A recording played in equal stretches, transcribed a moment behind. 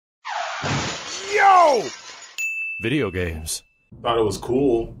Yo! Video games. Thought it was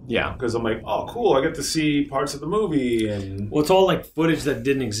cool. Yeah. Because I'm like, oh, cool, I get to see parts of the movie and... Well, it's all like footage that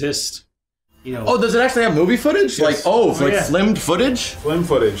didn't exist. You know. Oh, does it actually have movie footage? Yes. Like, yeah. flimmed footage? Film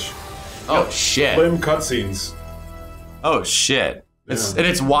footage. Oh, shit. Film cutscenes. Oh, shit. It's, Yeah. and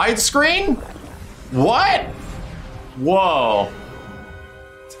it's widescreen? What? Whoa.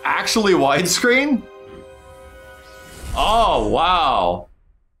 It's actually widescreen? Oh, wow.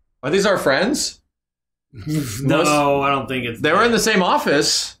 Are these our friends? No, I don't think it's. They were in the same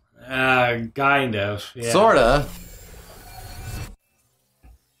office. Kind of. Yeah. Sorta.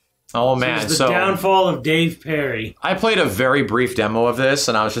 Oh, It man. was the downfall of Dave Perry. I played a very brief demo of this,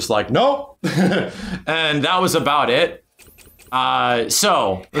 and I was just like, nope. And that was about it.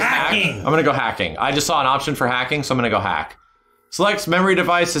 So, let's Hacking! I'm gonna go hacking. I just saw an option for hacking, so I'm gonna go hack. Select memory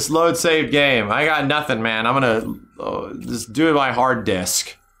devices, load saved game. I got nothing, man. I'm gonna just do it by hard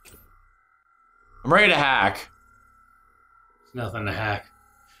disk. I'm ready to hack. There's nothing to hack.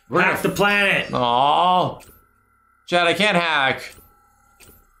 We're Hack the planet! Aww. Chad, I can't hack.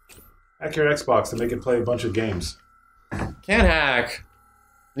 Hack your Xbox to make it play a bunch of games. Can't hack.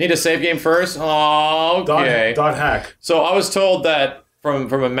 Need a save game first? Oh, okay. Dot hack. So I was told that from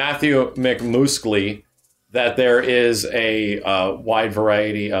a Matthew McMooskly that there is a wide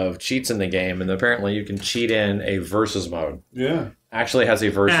variety of cheats in the game, and apparently you can cheat in a versus mode. Yeah. Actually has a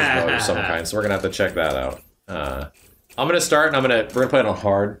versus mode of some kind, so we're gonna have to check that out. I'm gonna start, and we're gonna play it on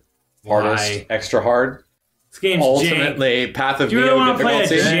hardest, Why? extra hard, This game's jank. ultimately path of Do you really Neo want to play a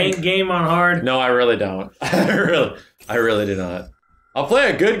difficulty. jank game on hard? No, I really don't. I really do not. I'll play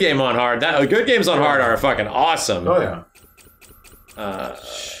a good game on hard. Good games on hard are fucking awesome. Oh, yeah.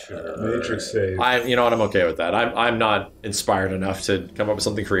 Sure. Matrix save. You know what? I'm okay with that. I'm not inspired enough to come up with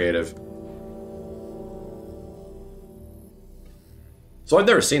something creative. So I've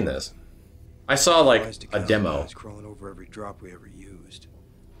never seen this. I saw like a demo, Crawling over every drop we ever used.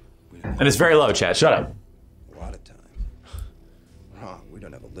 and it's very low. Chat, shut up. A lot of time. Wrong. We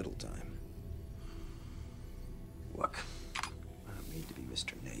don't have a little time. Look, I don't mean to be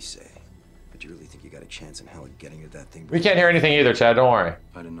Mr. Naysay, but you really think you got a chance in hell of getting to that thing? We can't hear anything either, Chad. Don't worry.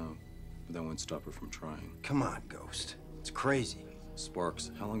 I don't know, but that won't stop her from trying. Come on, Ghost. It's crazy.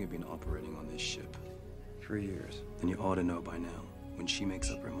 Sparks, how long have you been operating on this ship? 3 years. Then you ought to know by now. When she makes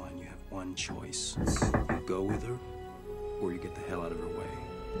up her mind, you have one choice. You go with her, or you get the hell out of her way.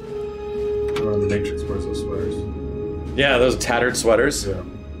 Or on the Matrix wears those sweaters. Yeah, those tattered sweaters. Yeah.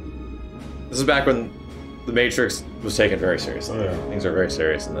 This is back when the Matrix was taken very seriously. Oh, yeah. Things are very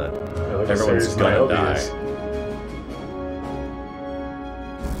serious in that. Yeah, look how Everyone's serious gonna Niobe die. is.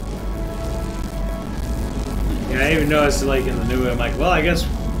 Yeah, I even noticed like in the new one, I'm like, well, I guess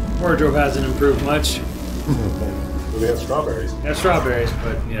wardrobe hasn't improved much. Well, they have strawberries. Yeah, strawberries,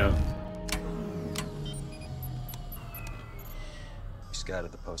 but you know. We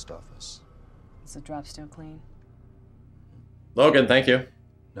scouted the post office. Is the drop still clean? Logan, thank you.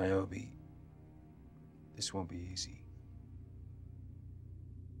 Niobe, this won't be easy.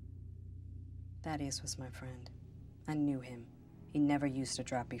 Thaddeus was my friend. I knew him. He never used a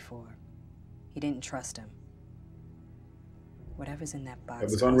drop before. He didn't trust him. Whatever's in that box. It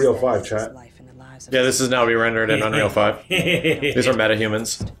was Unreal 5, Thaddeus' chat. life and the lives of Yeah, his this is now be rendered in Unreal 5. These are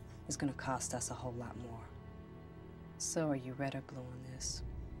metahumans. It's gonna cost us a whole lot more. So are you red or blue on this?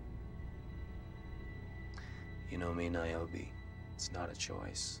 You know me, Niobe. It's not a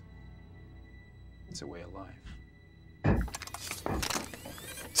choice. It's a way of life.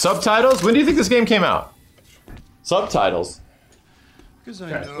 Subtitles? When do you think this game came out? Subtitles? Because I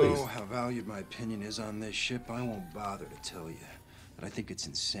Yes, know please. how valued my opinion is on this ship, I won't bother to tell you that I think it's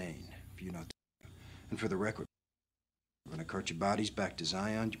insane for you not to. And for the record, we're gonna cart your bodies back to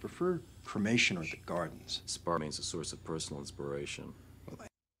Zion. Do you prefer cremation or the gardens? Spark remains a source of personal inspiration. Well,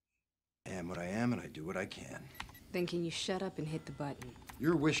 I am what I am, and I do what I can. Then can you shut up and hit the button?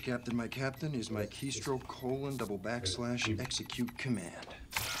 Your wish, Captain, my captain, is my keystroke : / execute command.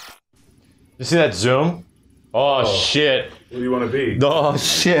 You see that zoom? Oh, shit. What do you want to be? Oh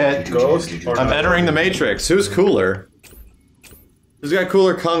shit. Ghost? Or I'm not? entering the Matrix. Who's cooler? Who's got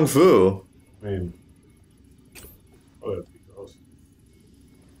cooler kung fu? I mean, oh, that'd be Ghost.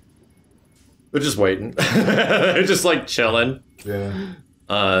 They're just waiting. They're just like chilling. Yeah.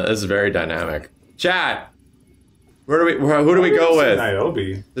 This is very dynamic. Chat. Who do we go with?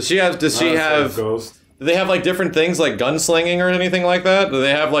 Niobe. Does she have Ghost? do they have like different things like gunslinging or anything like that? Do they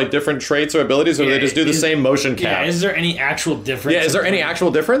have like different traits or abilities, or do they just do the same motion cap? Yeah, is there any actual difference? Yeah, is there any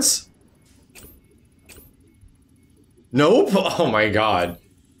actual difference? Nope. Oh my god.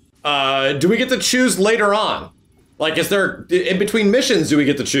 Do we get to choose later on? Like, is there in between missions? Do we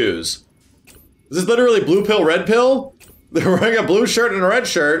get to choose? Is this literally blue pill, red pill? They're wearing a blue shirt and a red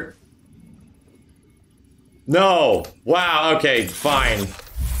shirt. No. Wow, okay, fine.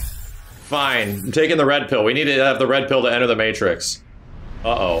 Fine. I'm taking the red pill. We need to have the red pill to enter the Matrix.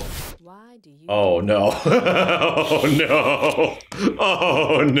 Uh-oh. Oh, no. Oh, no.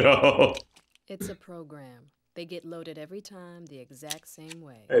 Oh, no. It's a program. They get loaded every time the exact same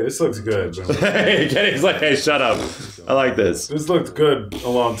way. Hey, this looks good. Hey, Kenny's like, hey, shut up. I like this. This looked good a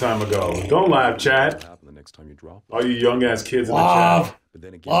long time ago. Don't laugh, chat. All you young ass kids in the chat.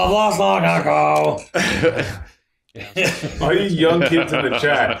 Love, long ago. All you young kids in the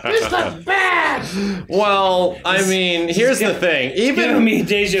chat. This looks bad. Well, I mean, here's the thing. Even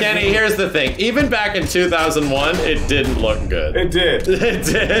Kenny, here's the thing. Even back in 2001, it didn't look good. It did. It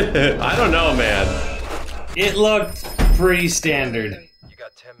did. I don't know, man. It looked pretty standard.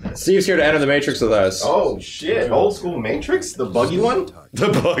 Steve's here to enter the Matrix with us. Oh shit! Old school Matrix, the buggy one. The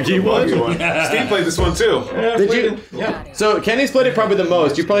buggy one. Steve played this one too. Yeah, Did you? Yeah. So Kenny's played it probably the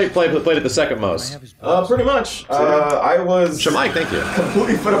most. You probably played it the second most. Pretty much. I was. Shamike, thank you.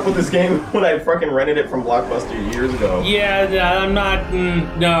 Completely fed up with this game when I fucking rented it from Blockbuster years ago. Yeah, I'm not.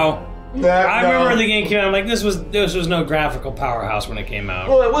 No. I remember the game came out. I'm like, this was no graphical powerhouse when it came out.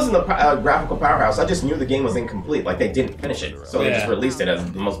 Well, it wasn't a graphical powerhouse. I just knew the game was incomplete. Like, they didn't finish it. So they just released it as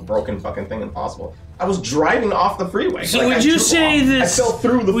the most broken fucking thing impossible. I was driving off the freeway. So would you say this... I fell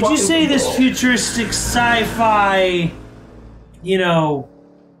through the Would you say this futuristic sci-fi, you know,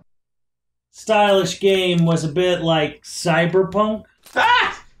 stylish game was a bit like Cyberpunk?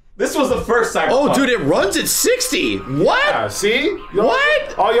 Ah! This was the first Cyberpunk. Oh, dude, it runs at 60. What? Yeah, see?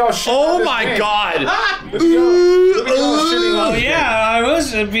 What? All y'all shit. Oh my god. Oh yeah, I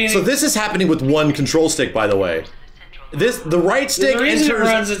was being... So this is happening with one control stick, by the way. The right stick the reason enters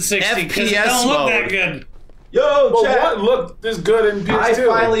it runs at 60 because it FPS don't look mode. that good. Yo, But chat. what looked this good in PS2? I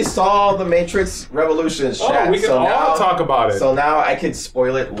finally saw the Matrix Revolutions, chat. Oh, we can all talk about it. So now I could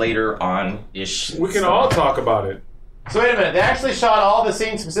spoil it later on-ish. We can all talk about it. So wait a minute, they actually shot all the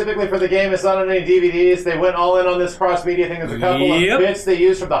scenes specifically for the game. It's not on any DVDs. They went all in on this cross-media thing. There's a couple of bits they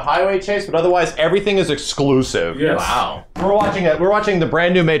used from the highway chase, but otherwise everything is exclusive. Yes. Wow. We're watching the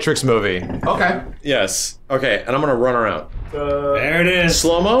brand new Matrix movie. Okay. Yes. Okay, and I'm gonna run around. There it is.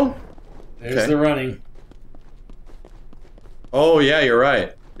 Slow-mo? There's the running. Oh yeah, you're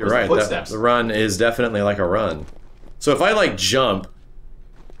right. You're Where's right. the footsteps? The run is definitely like a run. So if I like jump,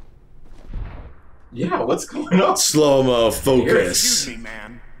 Yeah, what's going on? slow-mo focus. Excuse me,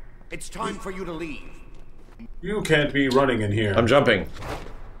 ma'am. It's time for you to leave. You can't be running in here. I'm jumping.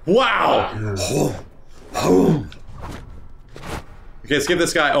 Wow! Okay, let's give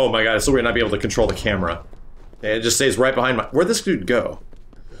this guy. Oh my god, it's so weird not be able to control the camera. Okay, it just stays right behind my. Where'd this dude go?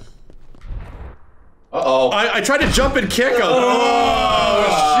 Uh-oh. I tried to jump and kick him.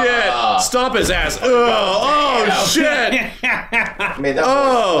 Oh shit! Stomp his ass. Oh shit! I mean, that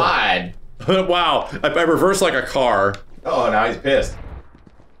was slide. Wow, I reversed like a car. Oh, now he's pissed.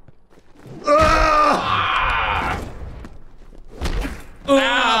 Ow!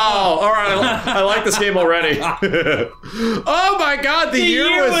 Alright, I like this game already. Oh my god, the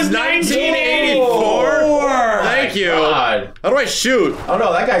year was 1984! Thank you. God. How do I shoot? Oh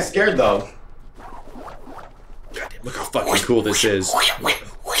no, that guy's scared though. Goddamn, look how fucking cool this is.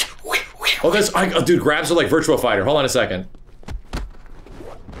 Oh, this. Dude, grabs are like Virtua Fighter. Hold on a second.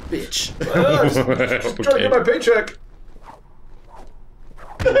 Bitch. Just trying to get my paycheck.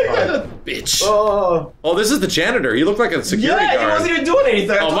 Bitch. Oh, this is the janitor. He looked like a security guard. Yeah, he wasn't even doing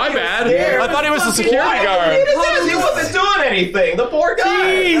anything. Oh, my bad. Scared. I thought he was the security guard. He wasn't doing anything. The poor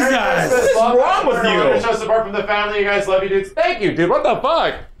guy. Jesus. What is wrong with you? Show support from the family. You guys love you, dudes. Thank you, dude. What the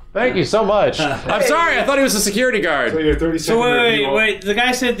fuck? Thank you so much. I'm sorry. I thought he was a security guard. So your 30 So wait. The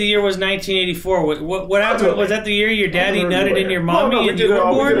guy said the year was 1984. What happened? Was that the year your daddy nutted in your mommy and you were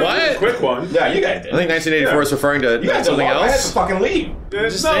born? What? Quick one. Yeah, you guys did. I think 1984 is referring to You guys something did. I had to else. fucking leave.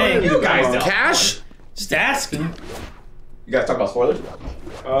 Just saying. You guys did. Cash? Just asking. You guys talk about spoilers?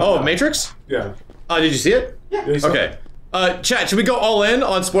 Oh, Matrix? Yeah. Did you see it? Yeah. You saw Okay. Chat, should we go all in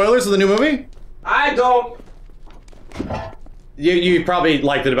on spoilers of the new movie? I don't. You probably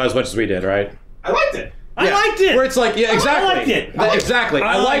liked it about as much as we did, right? I liked it. I liked it. Where it's like, yeah, exactly. I liked it. Exactly.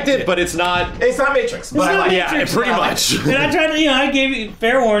 I liked it, but it's not. It's not Matrix, but I like it. Yeah, pretty much. And I tried to, I gave you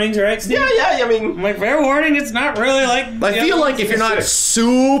fair warnings, right, Steve? Yeah, I mean, My fair warning, it's not really like... I feel like if you're not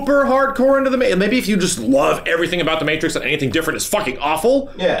super hardcore into the Matrix, maybe if you just love everything about the Matrix and anything different is fucking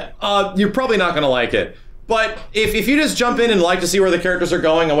awful, yeah. you're probably not gonna like it. But if you just jump in and like to see where the characters are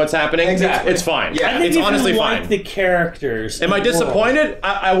going and what's happening, it's fine. I think it's if honestly you fine. like the characters. Am I disappointed?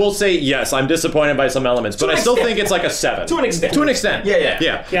 I will say yes, I'm disappointed by some elements, but I still think it's like a 7. To an extent. To an extent.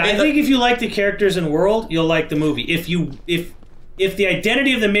 Yeah. Yeah, I think if you like the characters and world, you'll like the movie. If the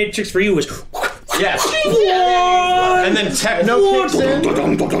identity of the Matrix for you was and then techno kicks in,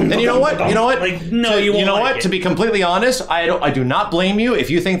 and you know what? Like, no, you won't You know like what? it. To be completely honest, I do not blame you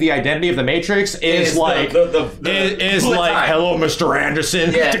if you think the identity of the Matrix is like hello, Mr.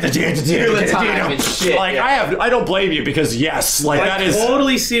 Anderson. I don't blame you because yes, like that is. I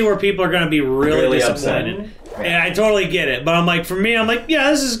totally see where people are going to be really disappointed. And I totally get it, but I'm like, for me, I'm like,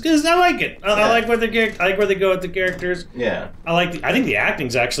 yeah, this is I like it. I like where they go with the characters. Yeah, I think the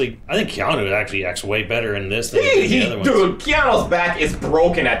acting's actually. I think Keanu actually acts way better in this than the other ones. Dude, Keanu's back is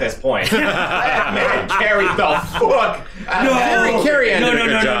broken at this point. That man carried the fuck. Carrie ended a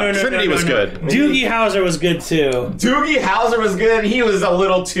good job. Trinity was good. Doogie Howser was good too. Doogie Howser was good. He was a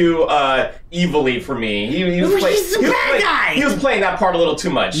little too evilly for me. He was playing that part a little too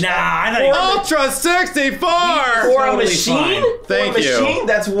much. Nah, I thought Ultra 64 for a machine. Thank you.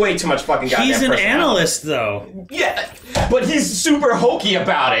 That's way too much fucking goddamn. He's an analyst though. Yeah, but he's super hokey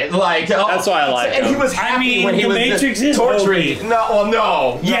about it. Like that's why I like him. And he was happy when he was Matrix is torturing. hokey.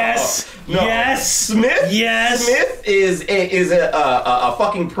 No. Yes. No. Yes. Smith. Yes. Smith is a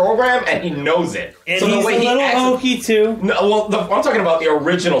fucking program, and he knows it. And so he's a little hokey too. No, well, I'm talking about the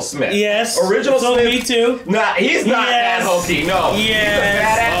original Smith. Yes. Original Smith. Me too. Nah, he's not that hokey. No.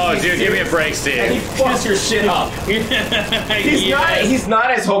 Yes. Oh, dude, give me a break, Steve. And he fucks your shit up. He's not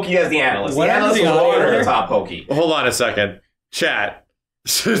as hokey as the analyst. The analyst is over the top hokey. Hold on a second, chat.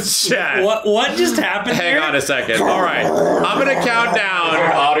 Chat. What just happened? Hang on a second. All right, I'm gonna count down.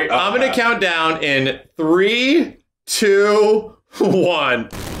 I'm gonna count down in 3, 2, 1.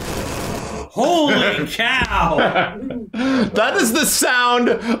 Holy cow! That is the sound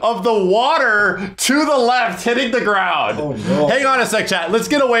of the water to the left hitting the ground. Oh no! Hang on a sec, chat. Let's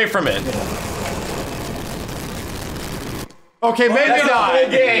get away from it. Okay, maybe not.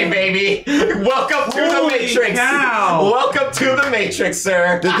 That's the game, baby. Welcome to the Matrix. Cow. Welcome to the Matrix,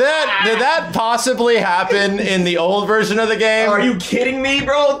 sir. Did that possibly happen in the old version of the game? Are you kidding me,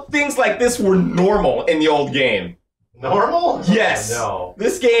 bro? Things like this were normal in the old game. Normal? Yes. No.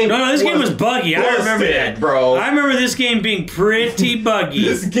 This game. No, this game was buggy. I remember that, bro. I remember this game being pretty buggy.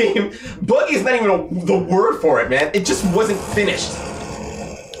 This game, buggy is not even the word for it, man. It just wasn't finished.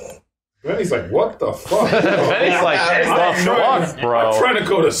 Then he's like, what the fuck? Then he's like, the fuck, bro? I'm trying to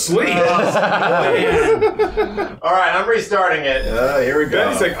go to sleep. All right, I'm restarting it. Here we go.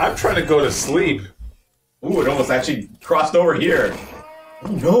 Then he's like, I'm trying to go to sleep. Ooh, it almost actually crossed over here. Oh,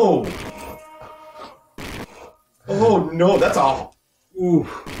 no. Oh, no, that's all. Ooh.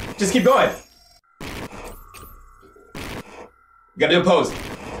 Just keep going. You gotta do a pose.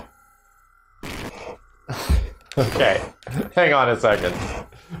 Okay, hang on a second.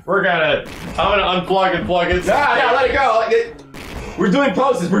 I'm gonna unplug and plug it. Nah, let it go. We're doing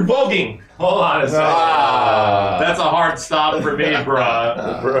poses. We're voguing. Hold on a second. That's a hard stop for me, bruh.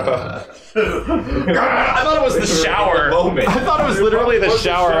 I thought it was the shower. I thought it was literally the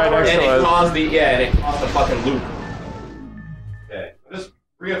shower right next to us. And it caused the fucking loop. Okay, just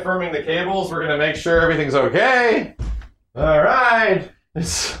reaffirming the cables. We're gonna make sure everything's okay. All right. Is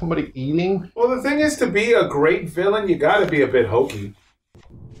somebody eating? Well, the thing is, to be a great villain, you gotta be a bit hokey.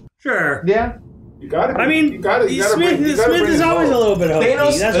 Sure. Yeah. You gotta. I mean, you gotta Smith is always a little bit hokey.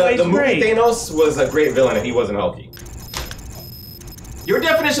 Thanos, That's why he's the movie great. Thanos was a great villain if he wasn't hokey. Your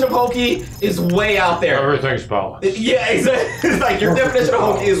definition of hokey is way out there. Everything's balanced. Yeah, exactly. It's like your definition of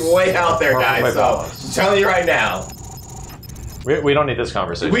hokey is way out there, guys. So I'm telling you right now. We don't need this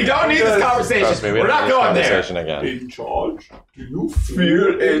conversation. We don't need this conversation. Trust me, We're not going there. Again. In charge? Do you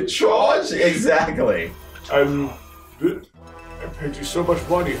Feel in charge? Exactly. I paid you so much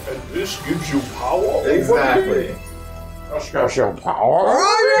money, and this gives you power. Exactly. Over me? Special power.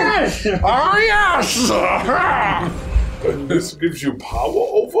 Oh yes! Oh yes! And this gives you power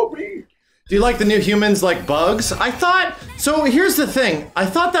over me. Do you like the new humans like bugs? I thought, so here's the thing. I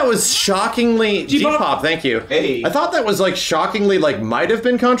thought that was shockingly, G-Pop, thank you. Hey. I thought that was like shockingly like might have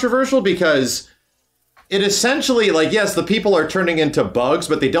been controversial because it essentially like, yes, the people are turning into bugs,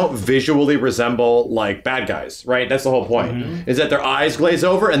 but they don't visually resemble like bad guys, right? That's the whole point, is that their eyes glaze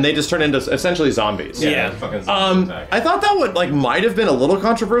over and they just turn into essentially zombies. Yeah. I thought that would like might have been a little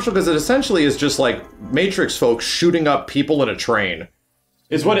controversial because it essentially is just like Matrix folks shooting up people in a train.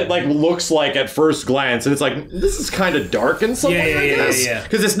 is what it like looks like at first glance, and it's like this is kind of dark in some way, I guess.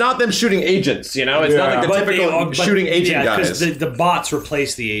 Because it's not them shooting agents, you know. It's not like the typical shooting agent guys. Because the bots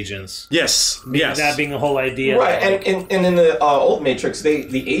replace the agents. Yes, yes. That being the whole idea. Right, and in the old Matrix,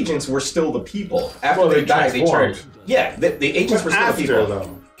 the agents were still the people. After they died, they turned. Yeah, the agents were still the people.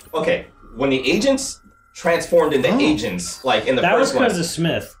 Though. Okay, when the agents transformed into agents, like in the first one. That was because of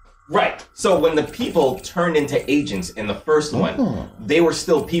Smith. Right. So when the people turned into agents in the first one, they were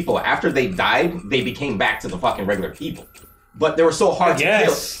still people. After they died, they became back to the fucking regular people. But they were so hard to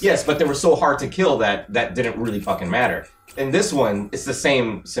kill. Yes, but they were so hard to kill that didn't really fucking matter. In this one, it's the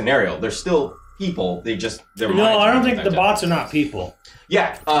same scenario. They're still people. They just No, I don't think the bots are not people.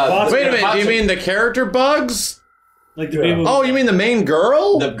 Yeah. Wait a minute. Do you mean the character bugs? Like the people. Oh, you mean the main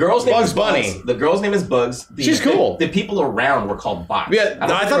girl? The girl's name is Bunny. Bugs. The girl's name is Bugs. She's cool. The people around were called bots. Yeah,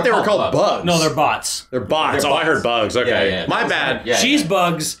 I thought they were called Bugs. No, they're bots. They're bots. I heard Bugs. Okay, Yeah. My bad. She's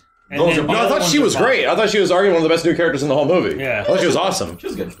Bugs. No, I thought she was great. I thought she was arguably one of the best new characters in the whole movie. Yeah. I thought she was awesome. She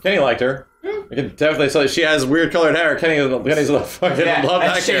was good. Kenny liked her. I can definitely say she has weird colored hair. Kenny's a fucking love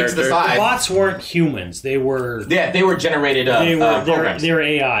that character. The bots weren't humans. They were. Yeah, they were generated programs. They were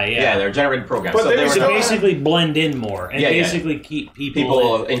AI. Yeah, they were generated programs. But so they were basically blend in more and basically keep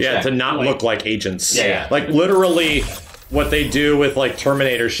people in check. to not look like agents. Yeah. Like literally. What they do with like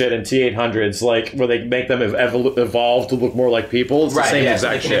Terminator shit and T-800s, like where they make them evolve to look more like people, it's the same exact so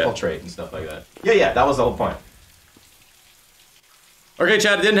they can shit. Infiltrate and stuff like that. Yeah, that was the whole point. Okay,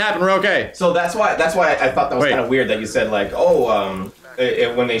 Chad, it didn't happen. We're okay. So that's why I thought that was kind of weird that you said like,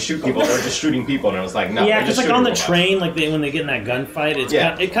 when they shoot people, they're just shooting people, and I was like, no. Yeah, because like on the train, like when they get in that gunfight,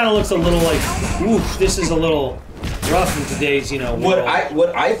 it kind of looks a little like, oof, this is a little rough in today's world. What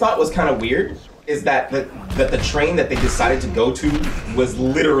I thought was kind of weird is that the train that they decided to go to was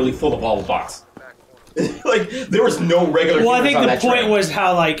literally full of all the bots. Like there was no regular. Well, I think the point was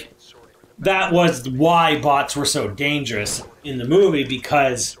how like that was why bots were so dangerous in the movie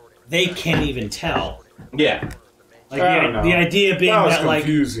because they can't even tell. Yeah. Like the idea being that like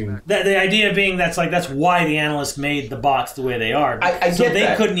confusing. The idea being that's why the analysts made the bots the way they are. I so get they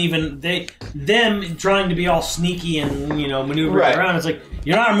that. couldn't even them trying to be all sneaky and maneuvering around. It's like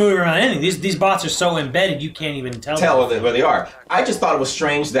you're not moving around anything. These bots are so embedded you can't even tell where they are. I just thought it was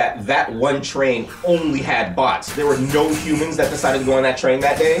strange that one train only had bots. There were no humans that decided to go on that train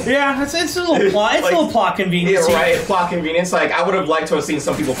that day. Yeah, it's a little plot. It's a little plot convenience. Yeah, right. Plot convenience. Like I would have liked to have seen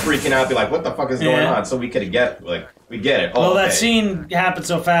some people freaking out, be like, "What the fuck is going on?" So we could get we get it. Well, that scene happened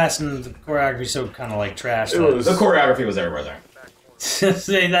so fast, and the choreography so kind of like trash. The choreography was everywhere there.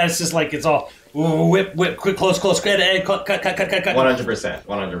 That's just like it's all whip, quick, close, cut.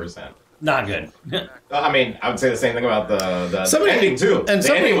 100%. Not good. I mean, I would say the same thing about the ending too. And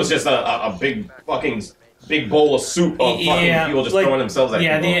the ending was just a big bowl of soup of fucking people just throwing themselves at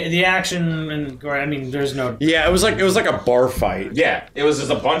people. The action and I mean, there's no. Yeah, it was like a bar fight. Yeah, it was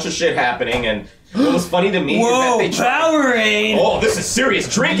just a bunch of shit happening, and what was funny to me is that they Powerade! Oh, this is serious.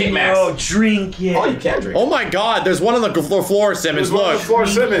 Drink it, Max. Oh, drink it. Oh, you can drink it. Oh my God, there's one on the floor, Simmons. Look.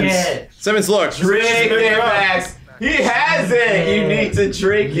 Simmons, look. Drink it, Max. He has it. You need to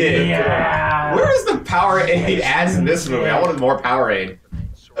drink it. Yeah. Where is the Powerade he adds in this movie? I wanted more Powerade.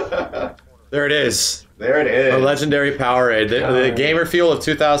 There it is. There it is. A legendary Powerade. The gamer fuel of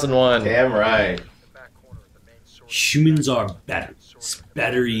 2001. Damn right. Humans are batteries.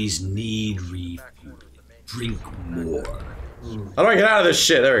 Batteries need refueling. Drink more. How do I get out of this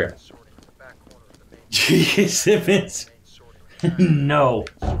shit? There we go. Jeez, Simmons. No.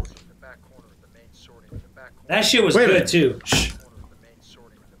 That shit was good too. Shh.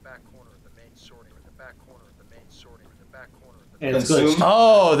 Yeah, it's glitched.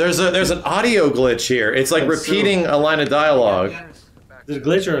 Oh, there's an audio glitch here. It's like repeating a line of dialogue. Is it a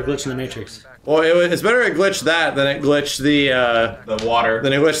glitch or a glitch in the Matrix? Well, it's better it glitched that than it glitched the water.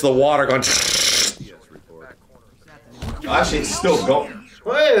 Than it glitched the water going. Actually, it's still going.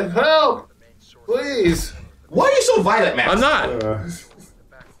 Wait, help! Please. Why are you so violent, Max? I'm not.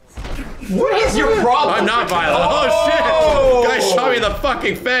 What is your problem? I'm not violent. Oh shit! Guy shot me in the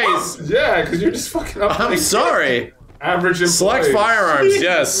fucking face. Yeah, because you're just fucking up. I'm sorry. Average employees. Select firearms,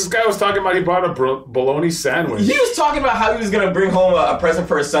 yes. This guy was talking about he bought a bologna sandwich. He was talking about how he was gonna bring home a present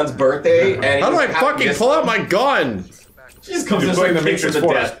for his son's birthday, and how do I fucking pull out my gun? She just comes You're in playing the and kicks her Matrix to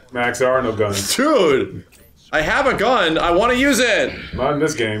 4. death. Max, there are no guns. Dude, I have a gun. I want to use it. Not in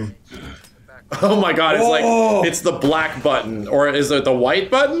this game. Oh my God! It's like it's the black button, or is it the white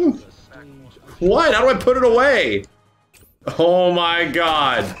button? What? How do I put it away? Oh my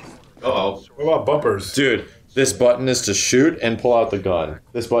God! Uh-oh. What about bumpers? Dude, this button is to shoot and pull out the gun.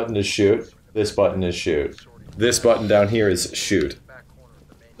 This button is shoot. This button is shoot. This button down here is shoot.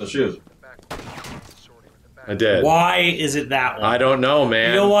 So shoot. I did. Why is it that one? I don't know,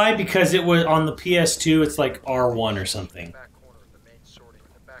 man. You know why? Because it was on the PS2. It's like R1 or something.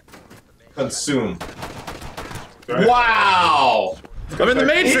 Consume. Wow! I'm in the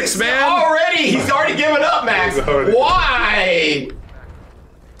Matrix, man! He's already given up, Max! Why?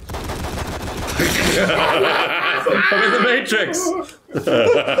 I'm in the Matrix!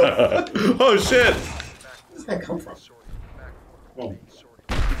 Oh shit! Where does that come from?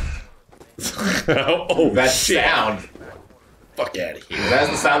 Oh, that shit. sound. Fuck out of here.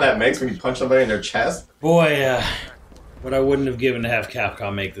 That's the sound that makes when you punch somebody in their chest? Boy, what I wouldn't have given to have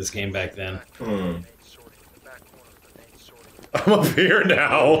Capcom make this game back then. I'm up here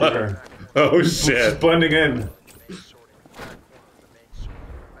now. Oh shit. Just blending in.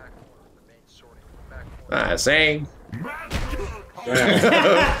 I sing.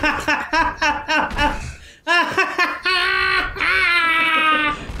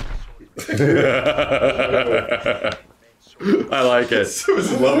 I like it. I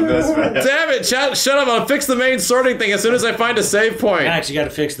was loving this, man. Damn it! Shut up! I'll fix the main sorting thing as soon as I find a save point. Max, you gotta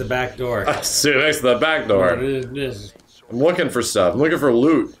fix the back door. Fix the back door. I'm looking for stuff. I'm looking for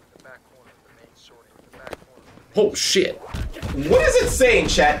loot. Oh shit! What is it saying,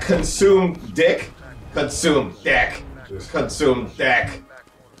 chat? Consume dick? Consume dick. Consume dick.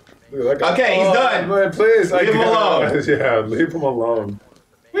 Okay, he's done. Man, please, leave him alone. Yeah, leave him alone.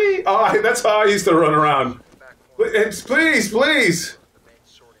 Oh, that's how I used to run around. Please, please.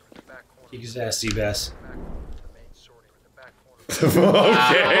 Kick his ass, Seabass.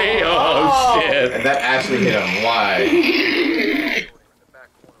 Okay. Oh shit. And that actually hit him. Why?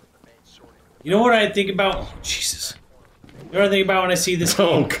 You know what I think about? Oh, Jesus. You know what I think about when I see this game?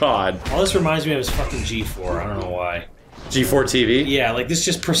 Oh god. All this reminds me of is fucking G4. I don't know why. G4 TV? Yeah, like this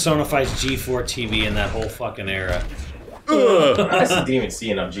just personifies G4 TV in that whole fucking era. I didn't even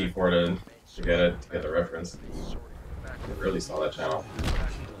see enough G4 to get the reference. I really saw that channel.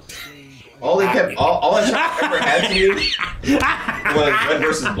 All that channel ever had to me was Red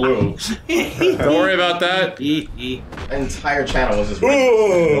versus Blue. Don't worry about that. The entire channel was just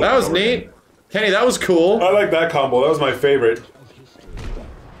Red. That was neat. Kenny, that was cool. I like that combo. That was my favorite.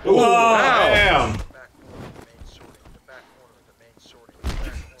 Ooh, damn.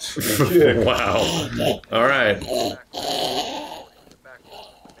 Wow. All right.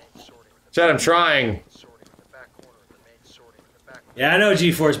 Chad, I'm trying. Yeah, I know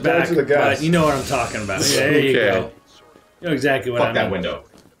G4's back, but you know what I'm talking about. Yeah, there you go. You know exactly what I mean. Fuck that window.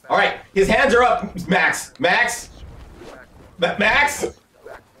 Alright, his hands are up, Max. Max? Max?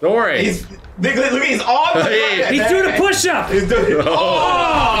 Don't worry. Look, he's on. He's doing a push-up. He's doing.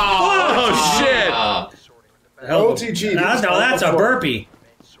 Oh shit. OTG. No, that's a burpee.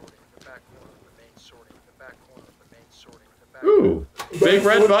 Ooh. Big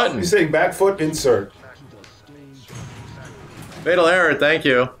red button. He's saying back foot insert. Fatal error, thank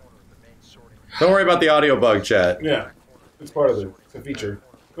you. Don't worry about the audio bug, chat. Yeah. It's part of the feature.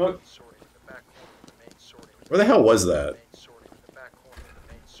 Look. Where the hell was that? I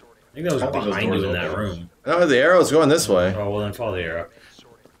think that was behind you in that room. No, the arrow's going this way. Oh, well then follow the arrow.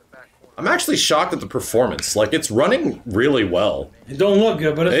 I'm actually shocked at the performance. Like, it's running really well. It don't look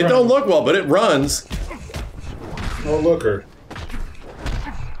good, but it's It don't look well, but it runs. Oh, looker.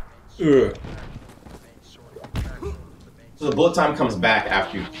 Ugh. So the bullet time comes back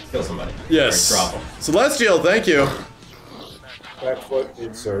after you kill somebody. Yes. Drop them. Celestial, thank you. Back foot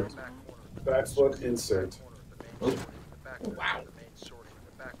insert. Back foot insert. Oh. Wow.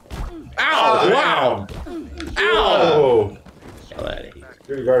 Ow! Wow! Ow!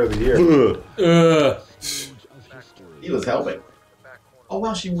 Good guard of the year. He was helping. Oh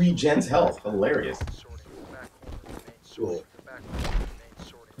wow, she regens health. Hilarious. Cool.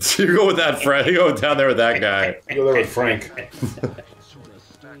 You go with that, Fred. You go down there with that guy. You go there with Frank.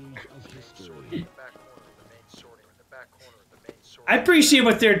 I appreciate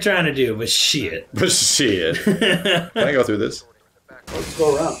what they're trying to do, but shit. But shit. Can I go through this? Let's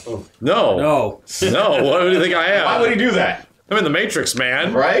go around. Oh. No. No. No. What do you think I am? Why would he do that? I'm in the Matrix,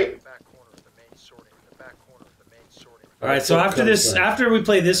 man. Right? All right, so after we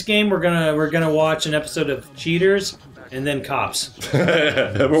play this game, we're gonna watch an episode of Cheaters and then Cops.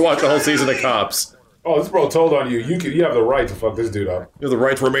 We'll watch the whole season of Cops. Oh, this bro told on you. You have the right to fuck this dude up. You have the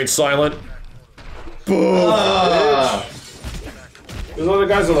right to remain silent. Boom. There's other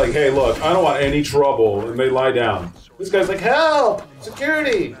guys that are like, hey, look, I don't want any trouble, and they lie down. This guy's like, help!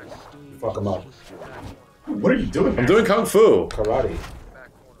 Security! You fuck him up. What are you doing? I'm doing Kung Fu. Karate.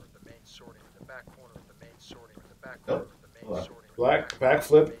 Oh.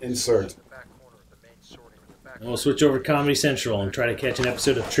 Backflip, insert. We'll switch over to Comedy Central and try to catch an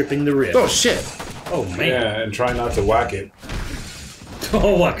episode of Tripping the Rift. Oh shit! Oh man. Yeah, and try not to whack it.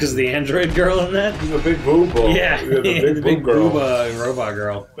 Oh, what? Because the android girl in that? He's a big boob girl. Yeah, the big boob girl. Robot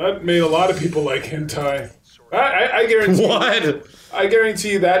girl. That made a lot of people like hentai. I guarantee. What? I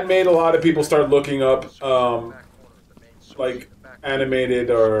guarantee that made a lot of people start looking up, like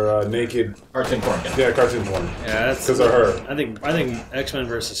animated or naked cartoon porn. Yeah, cartoon porn. Yeah, that's because of her. I think X-Men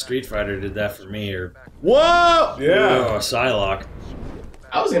vs Street Fighter did that for me. Or whoa, yeah, oh, Psylocke.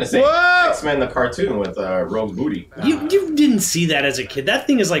 I was gonna say X-Men the cartoon with Rogue Booty. You didn't see that as a kid. That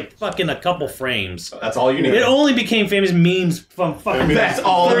thing is like fucking a couple frames. That's all you need. It only became famous memes from fucking that's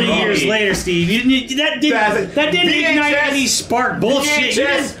all 30 years later, Steve. That didn't ignite any spark bullshit.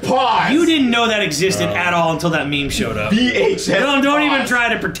 You didn't know that existed at all until that meme showed up. VHS. Don't even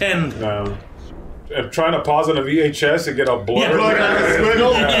try to pretend. No. I'm trying to pause on a VHS and get a blur.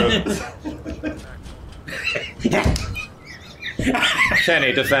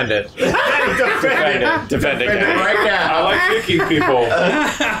 Kenny, defend it. Defend it right now. I like kicking people.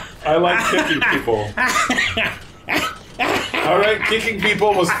 I like kicking people. Alright, kicking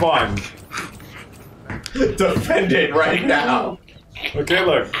people was fun. Defend it right now. Okay,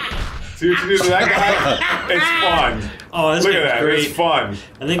 look. See what you do to that guy? It's fun. Oh, look at that. Great. It's fun.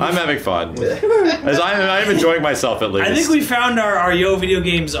 I'm having fun. I'm enjoying myself at least. I think we found our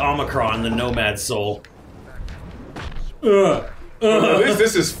YoVideogames Omicron, the Nomad Soul. At least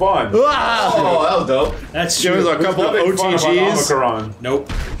this is fun. Oh, that was dope. That's true. Give us a couple of OTGs. Nope.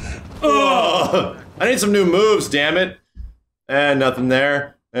 I need some new moves, damn it. And nothing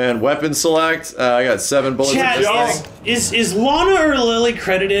there. And weapon select. I got 7 bullets. Chat, is Lana or Lily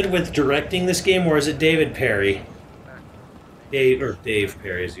credited with directing this game, or is it David Perry? Dave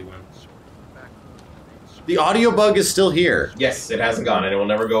Perry, as you want. The audio bug is still here. Yes, it hasn't gone, and it will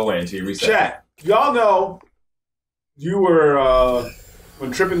never go away until you reset. Chat, y'all know you were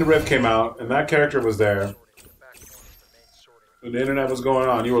when Tripping the Rift came out, and that character was there. When the internet was going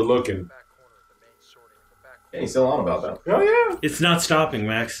on, you were looking. Yeah, he's still on about that. Oh yeah. It's not stopping,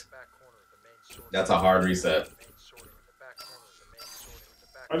 Max. That's a hard reset.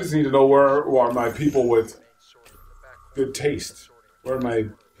 I just need to know where are my people with good taste? Where are my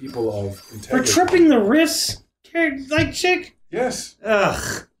people of integrity? For Tripping the Rifts, like chick. Yes.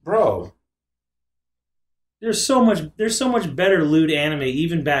 Ugh, bro. There's so much better lewd anime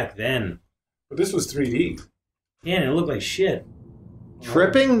even back then. But this was 3D. Yeah, and it looked like shit.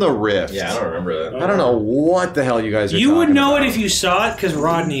 Tripping the Rift. Yeah, I don't remember that. I don't know what the hell you guys are talking about. You would know it if you saw it, because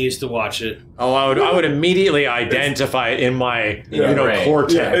Rodney used to watch it. Oh, I would immediately identify it in my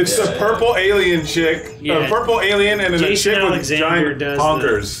cortex. Yeah, it's the purple alien chick. Yeah. Purple alien and then Jason a chick with Alexander giant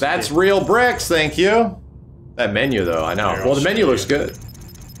honkers. That's real bricks, thank you. That menu, though, I know. Well, the menu looks good.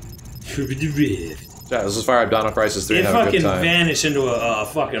 Yeah, this is fire up Dino Crisis 3 It and have a fucking good time. vanished into a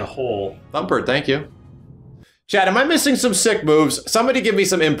fucking hole. Thumper, thank you. Chad, am I missing some sick moves? Somebody give me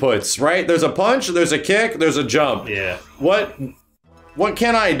some inputs, right? There's a punch, there's a kick, there's a jump. Yeah. What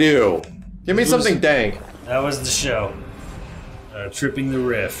can I do? Give me something dank. That was the show. Tripping the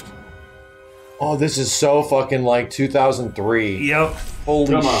Rift. Oh, this is so fucking like 2003. Yep.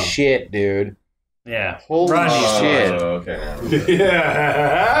 Holy shit, dude. Yeah. Holy shit. Okay.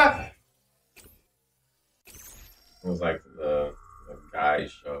 Yeah. It was like the guy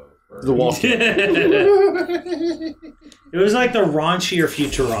show. The Walking. It was like the raunchier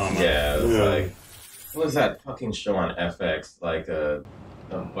Futurama. Yeah, it was like, what was that fucking show on FX? Like a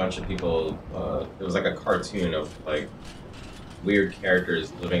bunch of people. It was like a cartoon of like weird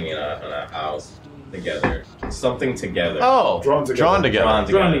characters living in a house together. Something together. Oh, Drawn together. Drawn together.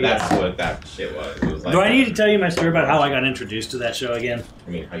 Drawn together. That's what that shit was. It was like, Do I need to tell you my story about how I got introduced to that show again? I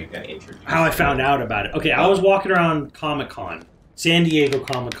mean, how you got introduced? How I found out about it. Okay, I was walking around Comic-Con, San Diego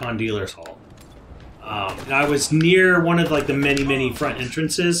Comic-Con Dealers Hall. And I was near one of like the many front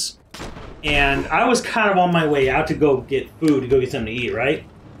entrances, and I was kind of on my way out to go get food, to go get something to eat, right?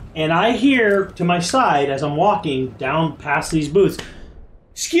 And I hear to my side as I'm walking down past these booths,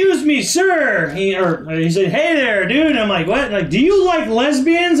 "Excuse me, sir." He said, "Hey there, dude." And I'm like, "What? Like, do you like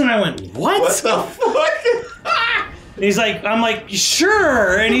lesbians?" And I went, "What? What the fuck? And he's like, I'm like,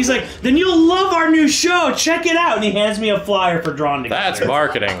 "Sure." And he's like, "Then you'll love our new show. Check it out." And he hands me a flyer for Drawn Together. That's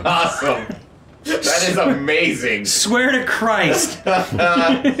marketing. Awesome. That is amazing. Swear to Christ.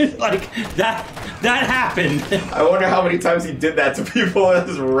 Like, that happened. I wonder how many times he did that to people that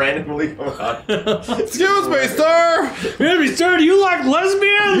just randomly come out. Excuse me, sir. Excuse me, sir, do you like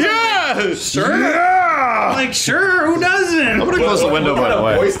lesbians? Yeah, sure. Yeah. Like, sure, who doesn't? I'm gonna close the window, What by the kind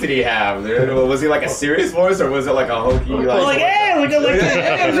way. of voice did he have? Was he like a serious voice, or was it like a hokey? Well, like, "Hey, Like,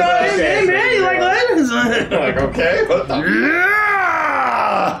 hey, I'm sorry, hey, man, you like lemons? Like, okay, what the?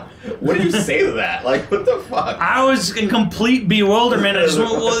 Yeah! What do you say to that? Like, what the fuck? I was in complete bewilderment. I just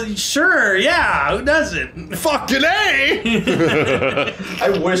went, well, sure, yeah, who doesn't? Fucking A!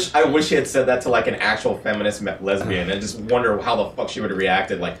 I wish he had said that to like an actual feminist lesbian, and just wonder how the fuck she would have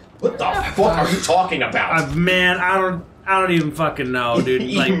reacted. Like, what the fuck are you talking about? Man, I don't even fucking know, dude.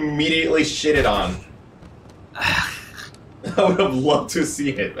 He Like, immediately shitted on. I would have loved to see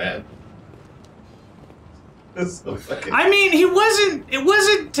it, man. So I mean, it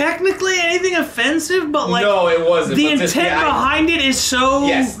wasn't technically anything offensive, but like, no, it wasn't. The intent behind it is so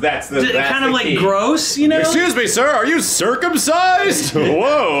that's kind of like key. Gross, you know. Excuse me, sir. Are you circumcised?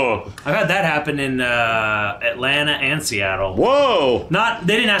 Whoa. I've had that happen in Atlanta and Seattle. Whoa.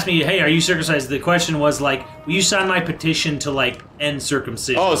 They didn't ask me, hey, are you circumcised? The question was like, will you sign my petition to like end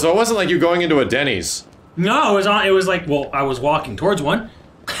circumcision? Oh, so it wasn't like you going into a Denny's. No, it was like, well, I was walking towards one.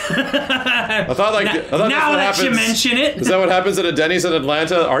 I thought now that you mention it, is that what happens at a Denny's in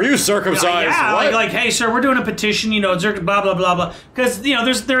Atlanta? Are you circumcised? Yeah, what? like, hey, sir, we're doing a petition, you know, blah blah blah blah, because you know,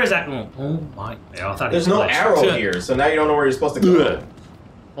 there is that. Oh my! I thought there's no arrow here, so now you don't know where you're supposed to go.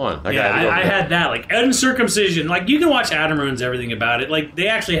 Hold on, I had that like uncircumcision. Like you can watch Adam ruins everything about it. Like they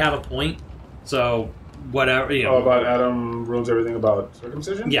actually have a point. So whatever, you know. Oh, about Adam ruins everything about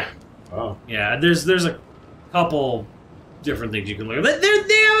circumcision. Yeah. Oh. Yeah. There's a couple different things you can look at. They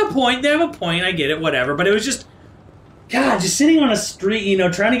have a point. They have a point. I get it. Whatever. But it was just, God, just sitting on a street, you know,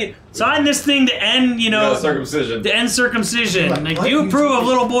 trying to sign this thing to end, you know, circumcision. To end circumcision. Like, do you approve of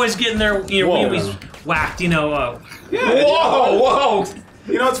little boys getting their wee-wees whacked? You know. Yeah. Whoa.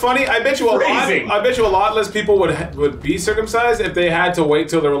 You know what's funny? I bet you a lot less people would be circumcised if they had to wait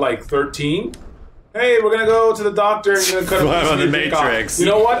till they were like 13. Hey, we're gonna go to the doctor and gonna cut on the Matrix. You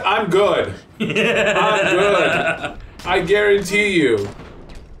know what? I'm good. I'm good. I guarantee you.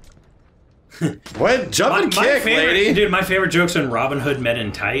 What? Jump and kick, lady. Dude, my favorite joke's when Robin Hood Men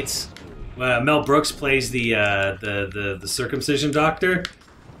in Tights. Mel Brooks plays the circumcision doctor.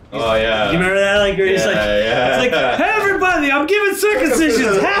 Oh yeah. You remember that? Like, where he's like, it's like, hey everybody, I'm giving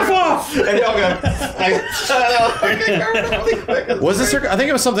circumcisions half off. And y'all go. Was this? I think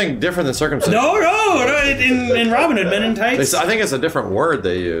it was something different than circumcision. No. In Robin Hood Men in Tights. I think it's a different word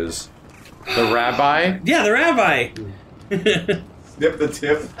they use. The rabbi. Yeah, the rabbi. Snip the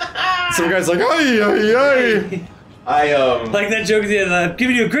tip. Some guy's like, ay ay ay. Like that joke the other,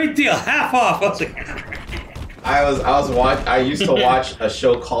 giving you a great deal, half off. I was like, I used to watch a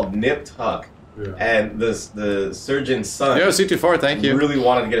show called Nip Tuck, and the surgeon's son. Yo, C24, thank you. Really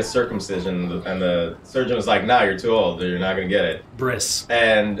wanted to get a circumcision, and the surgeon was like, "Nah, you're too old. You're not gonna get it." Briss.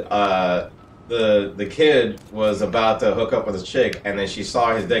 And the kid was about to hook up with his chick, and then she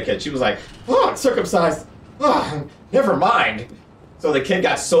saw his dickhead. She was like, "Oh, I'm circumcised. Oh, never mind." So the kid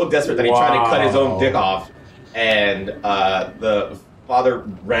got so desperate that he tried to cut his own dick off, and the father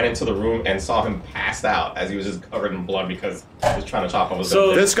ran into the room and saw him passed out as he was just covered in blood because he was trying to chop off his own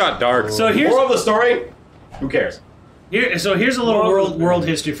dick. This got dark. So here's moral of the story. Who cares? Here's a little world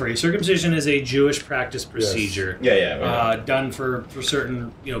history for you. Circumcision is a Jewish practice procedure. Yes. Yeah. Done for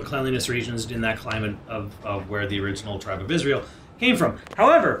certain cleanliness regions in that climate of where the original tribe of Israel came from.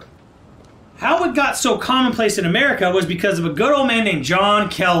 However, how it got so commonplace in America was because of a good old man named John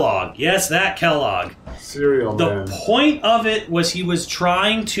Kellogg. Yes, that Kellogg. Cereal man. The point of it was he was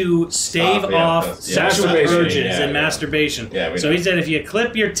trying to stave off sexual urges and masturbation. Yeah, so he said if you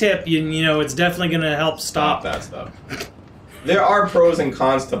clip your tip, it's definitely going to help stop that stuff. There are pros and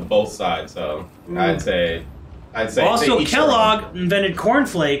cons to both sides, so I'd say. Also, Kellogg invented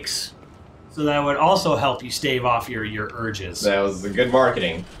cornflakes, so that would also help you stave off your urges. That was good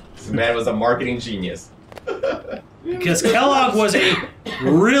marketing. This man was a marketing genius. Because Kellogg was a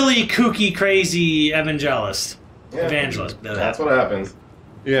really kooky, crazy evangelist. Yeah, Evangelist. That's what happens.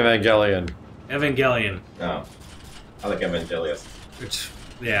 Evangelion. No. I like Evangelius.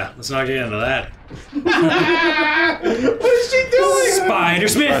 Yeah, let's not get into that. What is she doing?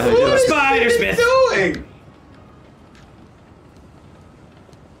 Spider-Smith! Spider-Smith! What is she doing?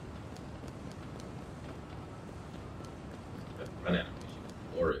 Banana.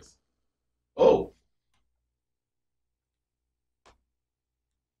 Glorious. Oh!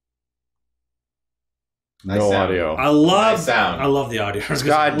 No audio. I love sound. I love the audio. I love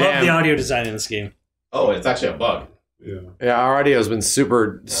Goddamn. the audio design in this game. Oh, it's actually a bug. Yeah, our audio has been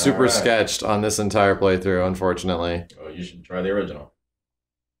super sketched on this entire playthrough, unfortunately. Oh, you should try the original.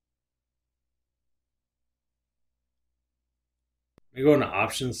 We go into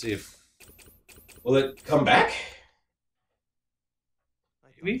options, see if... Will it come back?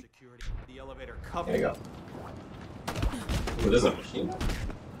 Maybe? There you go. Ooh, this is a machine gun?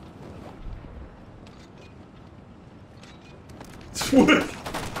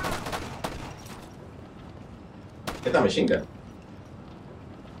 Get that machine gun.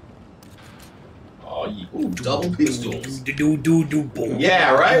 Oh, ooh, double pistols.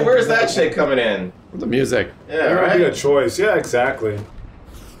 Yeah, right? Where's that shit coming in? The music. Yeah, That right? would be a choice. Yeah, exactly.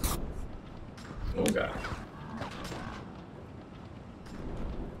 Oh, God.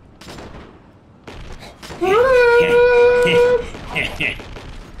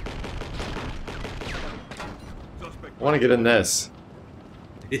 I want to get in this.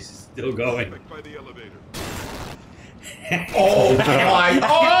 This is still going. Oh, my.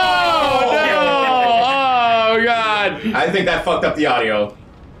 Oh, no! Oh, God! I think that fucked up the audio.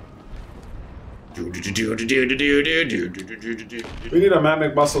 We need a Matt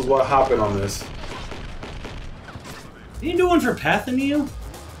McMuscles what hopping on this. You do one for Pathania?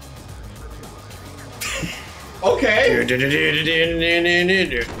 Okay.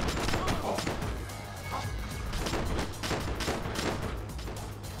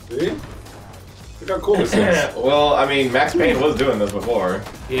 See? Look how cool this is. Well, I mean, Max Payne was doing this before.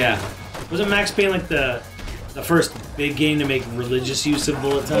 Yeah. Wasn't Max Payne like the first big game to make religious use of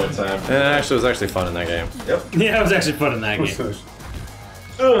bullet time? Bullet time. And it actually was actually fun in that game. Yep. Yeah, it was actually fun in that game.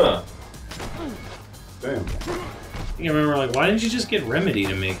 Damn. I think I remember, like, why didn't you just get Remedy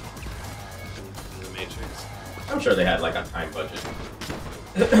to make the Matrix? I'm sure they had like a time budget.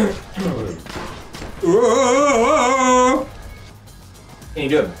 Can you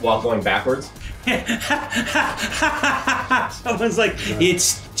do it while going backwards? Someone's like,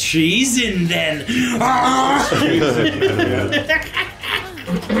 it's treason then.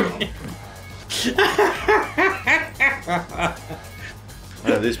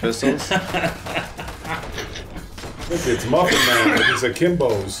 These pistols? Look, it's Muffin Man with his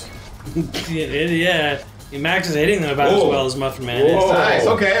akimbos. Yeah. Max is hitting them about as well as Muffin Man is. Nice.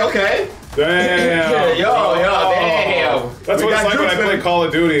 Okay. Okay. Damn. Yo, damn. That's what it's like when I play Call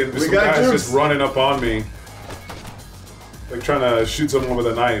of Duty and some guy's juice. just running up on me. Like trying to shoot someone with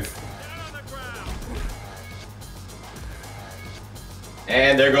a knife.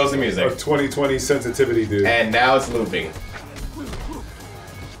 And there goes the music. A 2020 sensitivity, dude. And now it's looping.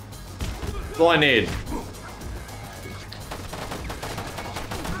 That's all I need.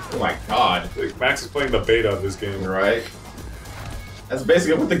 Oh my god. Like, Max is playing the beta of this game. Right? That's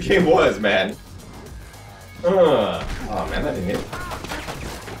basically what the game was, man. Oh man, that didn't hit.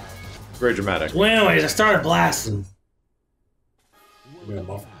 Very dramatic. Well, anyways, I started blasting. Yeah,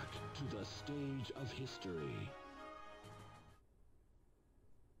 Muffin.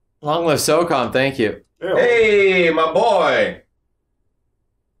 Long live SOCOM, thank you. Ew. Hey, my boy.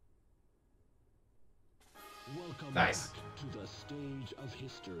 Nice.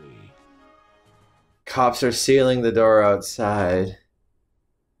 Cops are sealing the door outside.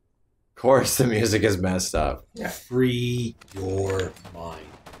 Of course, the music is messed up. Yeah. Free your mind.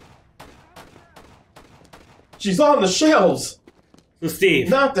 She's on the shelves. So, Steve.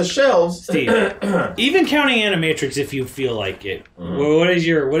 Not the shelves. Steve. Even counting Animatrix, if you feel like it, what is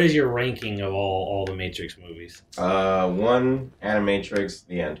your ranking of all the Matrix movies? 1 Animatrix,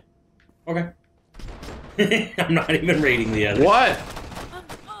 the end. Okay. I'm not even rating the other. What?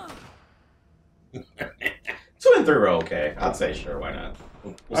 2 and 3 are okay. I'd say sure, why not?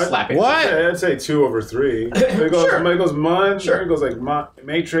 We'll slap it. What? Yeah, I'd say 2 over 3. It goes, Sure. It goes Mun, Sure. it goes like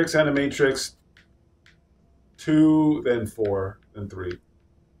Matrix, Animatrix, 2, then 4, then 3.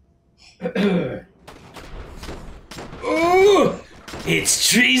 Ooh! It's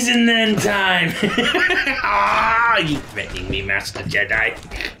treason then time! Ah, you threatening me, Master Jedi?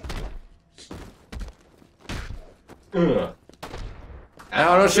 No,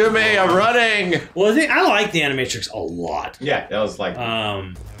 don't shoot me! I'm running! Well, I like the Animatrix a lot. Yeah, that was like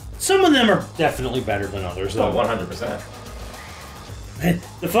Some of them are definitely better than others, though. 100%.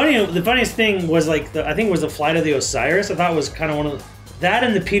 The funniest thing was like I think it was the Flight of the Osiris. I thought was kind of one of that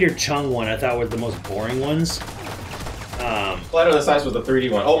and the Peter Chung one. I thought were the most boring ones. Flight of the Osiris was the 3D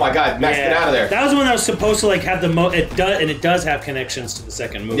one. Oh my god, Max, get out of there. That was the one that was supposed to like have the it does have connections to the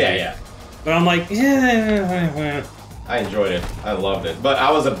second movie. Yeah, yeah. But I'm like, yeah. I enjoyed it. I loved it. But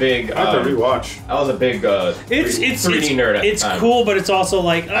I was a big. I have to rewatch. I was a big 3D nerd at the time. It's cool, but it's also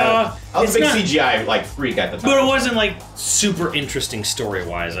like I was a big not, CGI like freak at the time. But it wasn't like super interesting story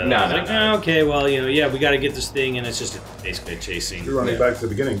wise. I was like, okay, well, yeah, we got to get this thing, and it's just basically a chase scene. You're running back to the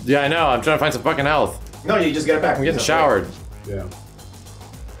beginning. Yeah, I know. I'm trying to find some fucking health. No, you just get it back. I'm getting showered. Yeah.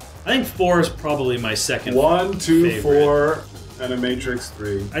 I think 4 is probably my second. 1, 2, favorite. 4, Animatrix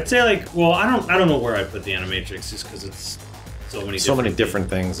 3. I'd say like, well, I don't know where I put the Animatrix just because it's so many Different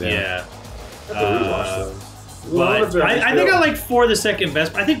things. Yeah. I have to rewatch those. But I think I like 4 the second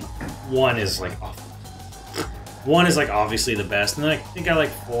best. But I think 1 is like awful. 1 is like obviously the best, and then I think I like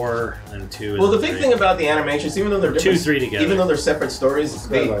 4 and 2. Well, the big thing about the animations, even though they're 2, 3 together, even though they're separate stories,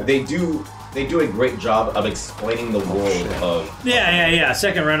 they do a great job of explaining the world of. Yeah.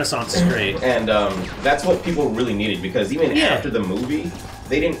 Second Renaissance is great, and that's what people really needed because even after the movie,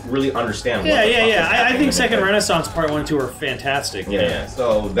 they didn't really understand. I think Second Renaissance Part 1 and 2 are fantastic. Yeah.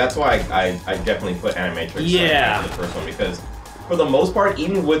 So that's why I definitely put Animatrix. Yeah. The first one because. For the most part,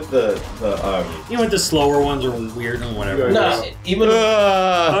 even with the even with the slower ones are weird and whatever. No, even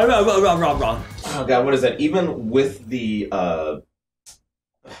wrong. Oh god, what is that? Even with the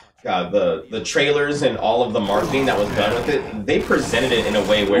the trailers and all of the marketing that was done with it, they presented it in a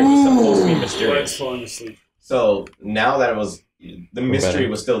way where it was supposed to be mysterious. Falling asleep. So now that it was the mystery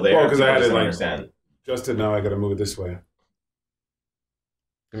was still there. Well, because I had to understand. Justin, now I got to move it this way.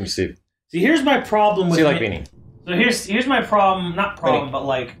 Let me see. See, here's my problem with. See, like Beanie. So here's my problem, not problem, but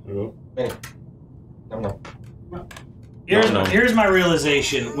like. No. Here's my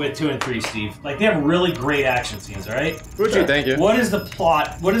realization with 2 and 3, Steve. Like they have really great action scenes, all right? Gucci, thank you. What is the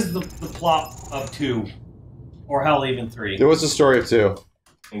plot? What is the plot of 2, or hell, even 3? Give us the story of 2.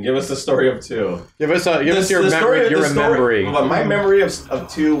 And give us the story of 2. Give us your memory. Well, my memory of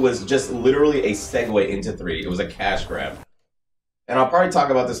 2 was just literally a segue into 3. It was a cash grab. And I'll probably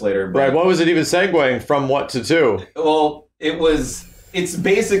talk about this later. But right, what was it even segueing from what to 2? Well, it's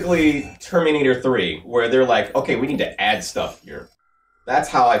basically Terminator 3, where they're like, okay, we need to add stuff here. That's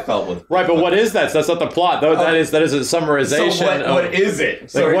how I felt with. Right, but what is that? That's not the plot, though. That is a summarization. So what is it? Like,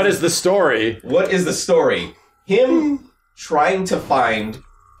 So what is the story? What is the story? Him trying to find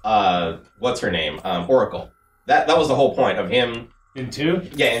what's her name? Oracle. That was the whole point of him. In 2?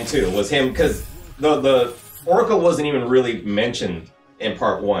 Yeah, in 2 was him because the Oracle wasn't even really mentioned in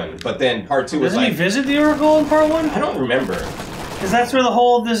Part 1, but then Part 2 was Doesn't he visit the Oracle in Part 1? I don't remember. Because that's where the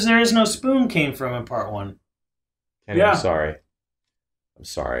whole there is no spoon came from in Part 1. Kenny, yeah. I'm sorry.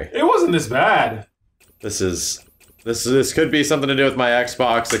 It wasn't this bad. This could be something to do with my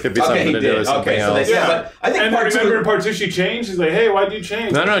Xbox. It could be something to do with something else. But I think remember in Part 2 she changed? She's like, hey, why'd you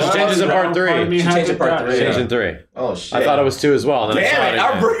change? No, she changes in Part 3. She changed in Part 3. She changed in 3. Oh, shit. I thought it was 2 as well. And then damn it,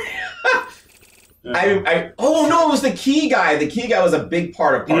 oh no, it was the key guy. The key guy was a big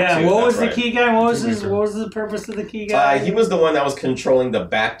part of Part 2. Yeah, what was the key guy? What was the purpose of the key guy? He was the one that was controlling the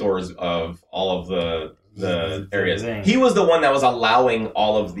back doors of all of the areas. He was the one that was allowing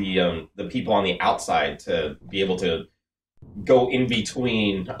all of the people on the outside to be able to go in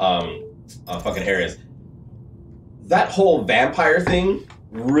between fucking areas. That whole vampire thing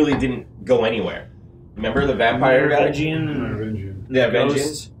really didn't go anywhere. Remember the vampire guy? Yeah,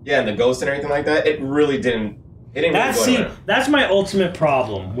 Vengeance. Yeah, and the ghost and everything like that. It really didn't. It didn't really go anywhere. That's my ultimate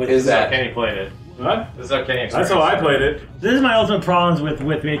problem with. Is that Kenny played it? What? This is how Kenny. That's how I played it. This is my ultimate problems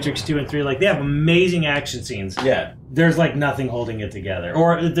with Matrix 2 and 3. Like they have amazing action scenes. Yeah. There's like nothing holding it together,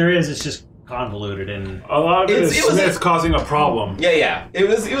 or if there is, it's just convoluted and a lot of it is Smith's causing a problem. Yeah. It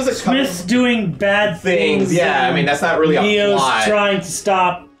was a Smith's doing bad things. Yeah, I mean that's not really Neo's a plot. Trying to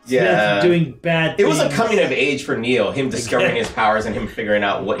stop. Smith doing bad things. It was a coming of age for Neo, him discovering his powers and him figuring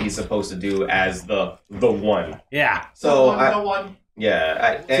out what he's supposed to do as the one. Yeah. So the one.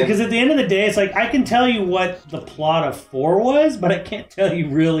 Yeah. Because at the end of the day, it's like I can tell you what the plot of 4 was, but I can't tell you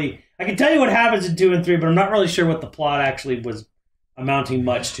really. I can tell you what happens in 2 and 3, but I'm not really sure what the plot actually was amounting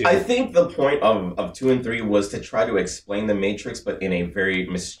much to. I think the point of 2 and 3 was to try to explain the Matrix, but in a very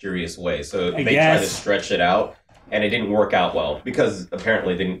mysterious way. So they tried to stretch it out. And it didn't work out well because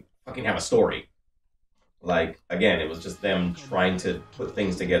apparently they didn't fucking have a story. Like, again, it was just them trying to put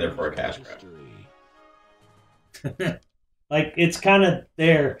things together for a cash grab. Like, it's kind of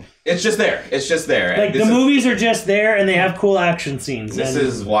there. It's just there. It's just there. Like, the movies are just there and they have cool action scenes. This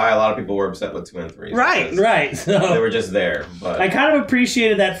is why a lot of people were upset with 2 and 3. Right. So they were just there. But I kind of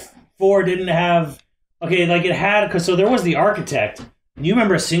appreciated that 4 didn't have... Okay, like, it had... Because so there was the architect. Do you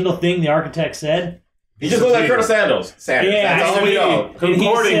remember a single thing the architect said? He just looked like Colonel Sanders. Yeah, that's all we know. He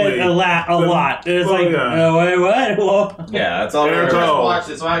said a lot. It was wait, what? Well, yeah, that's all we know. I just watched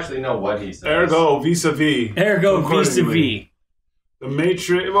it, so I actually know what he said. Ergo vis-a-vis. The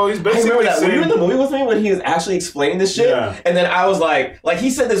Matrix. Well, he's basically. I remember that. Were you in the movie with me when he was actually explaining this shit? Yeah. And then I was like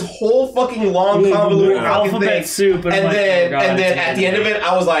he said this whole fucking long convoluted alphabet soup, and then at the end of it,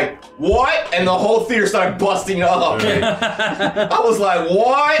 I was like, "What?" And the whole theater started busting up. I was like,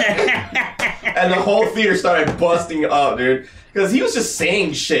 "What?" And the whole theater started busting up, dude, because he was just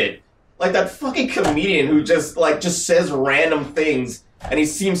saying shit like that fucking comedian who just says random things and he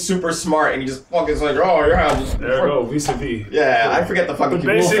seems super smart, and he just fucking is like, oh yeah, just there you go, vis-a-vis. Yeah, I forget the fucking. But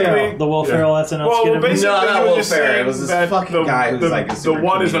basically, the Will Ferrell SNL well, basically, no, not Will just Ferrell. saying It was this that fucking guy who's like a the super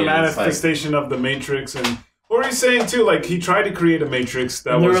one is a comedian. It's manifestation of the Matrix, and what were you saying too? Like he tried to create a Matrix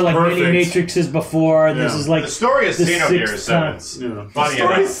that there was were like perfect. many Matrixes before, and this is like The story of the Xenogears sixth 7. time. Funny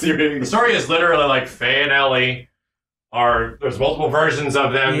the story is literally like Faye and Ellie are. There's multiple versions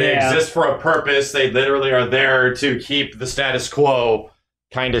of them. They Yeah. exist for a purpose. They literally are there to keep the status quo.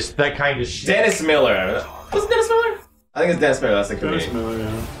 That kind of shit. Dennis Miller. Was it Dennis Miller? I think it's Dennis Miller. That's the comedian. Dennis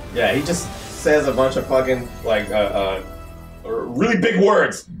Miller, Yeah, he just says a bunch of fucking like really big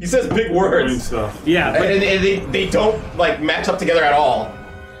words. He says big words. Stuff. Yeah, but and they don't like match up together at all.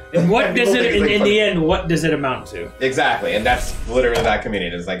 and what And does people it think it's, like, in funny. the end? What does it amount to? Exactly, and that's literally that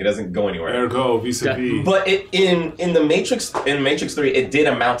comedian. It's like it doesn't go anywhere. There you go, vis-a-vis. But in the Matrix 3, it did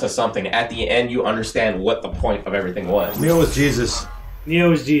amount to something. At the end, you understand what the point of everything was. Neo was Jesus.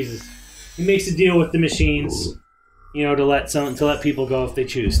 Neo is Jesus. He makes a deal with the machines, you know, to let people go if they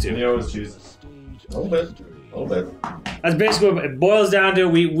choose to. Neo was Jesus. A little bit. That's basically what it boils down to.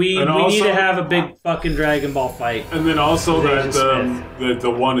 We also- need to have a big fucking Dragon Ball fight. And then also Agent that the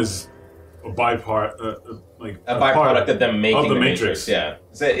one is a byproduct of them making of the Matrix. Yeah.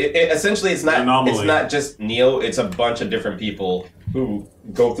 So essentially, it's not Anomaly. it's not just Neo. It's a bunch of different people who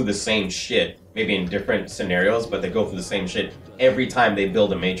go through the same shit, maybe in different scenarios, but they go through the same shit every time they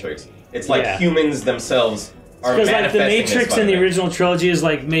build a Matrix. It's like humans themselves are Because like the manifesting this Matrix in the fucking- original trilogy is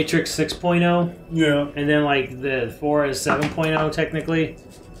like Matrix 6.0, Yeah. and then like the 4 is 7.0 technically.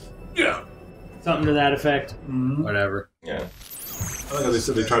 Yeah. Something to that effect. Whatever. Yeah. I like how they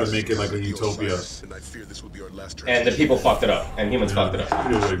said they tried to make it like a utopia. And the people fucked it up, and humans fucked it up.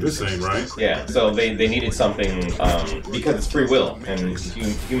 You're like, this ain't right. Yeah, so they needed something, because it's free will, and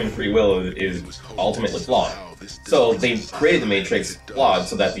human free will is ultimately flawed. So they created the Matrix flawed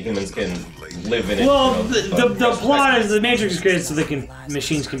so that the humans can live in it. Well, you know, the plot is the Matrix is created so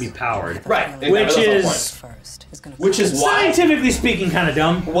machines can be powered. Right. Which Which is why, scientifically speaking, kind of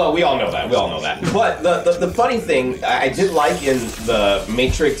dumb. well, we all know that. But the funny thing I did like in the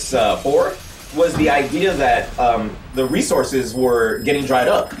Matrix 4 was the idea that the resources were getting dried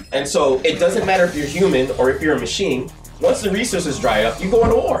up. And so it doesn't matter if you're human or if you're a machine. Once the resources dry up, you go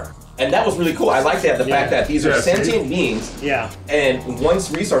into war. And that was really cool. I like that, the fact that these are sentient beings. Yeah. And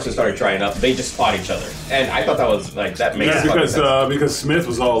once resources started drying up, they just fought each other. And I thought that was, like, that makes Yeah, fucking sense. because Smith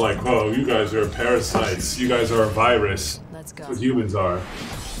was all like, "Oh, you guys are parasites. You guys are a virus. That's what humans are."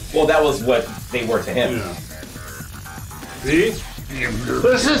 Well, that was what they were to him. Yeah. See?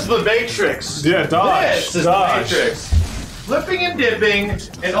 This is the Matrix. Yeah, dodge. This is dodge. the Matrix. Flipping and dipping,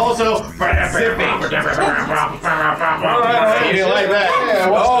 and also zipping. You didn't like that?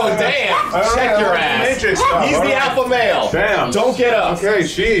 Oh, damn. Check your ass. Matrix stuff. He's the alpha male. Damn. Don't get up. Okay,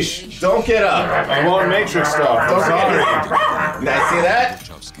 sheesh. Don't get up. I want Matrix stuff. I'm sorry. Now, see that?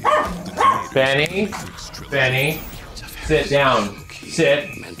 Benny, sit down. Sit.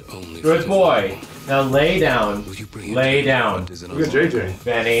 Good boy. Now lay down. Lay down. Look at JJ.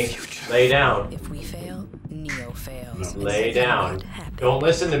 Benny, lay down. If we fail, Neo fails. Lay down. Don't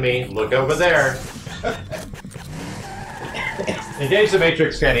listen to me. Look over there. Engage the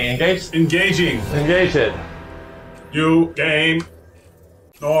Matrix, Kenny. Engaging. Engage it. You game.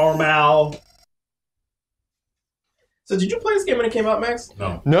 Normal. So did you play this game when it came out, Max?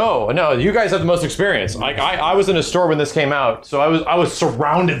 No. You guys have the most experience. Like I was in a store when this came out, so I was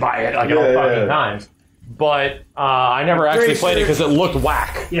surrounded by it like at all fucking times. But I never actually played it because it looked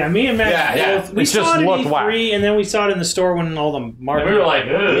whack. Yeah, me and Matt both. We It saw just it at looked whack. E3, and then we saw it in the store when all the marketing. And we were like,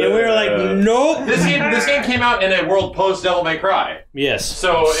 ugh. Yeah, we were like, nope. This game came out in a world post Devil May Cry. Yes.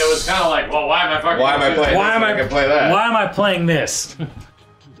 So it was kind of like, well, why am I fucking? Why am I playing? Why am I can play that? Why am I playing this?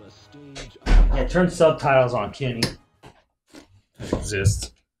 Yeah, turn subtitles on, Kenny. It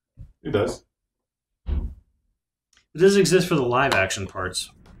exists. It does. It does exist for the live action parts.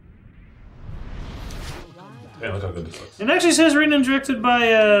 Yeah, look how good this looks. It actually says written and directed by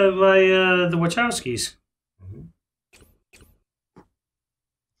the Wachowskis.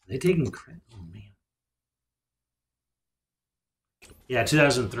 They taking credit? Oh man. Yeah,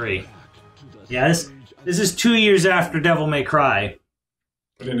 2003. Yeah, this is 2 years after Devil May Cry.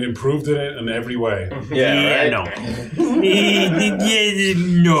 But it improved it in every way. Yeah, right? No.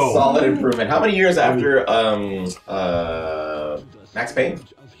 No. Solid improvement. How many years after Max Payne?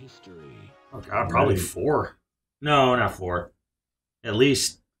 Oh god, probably 4. No, not 4. At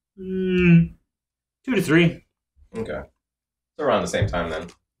least 2 to 3. Okay. So around the same time then.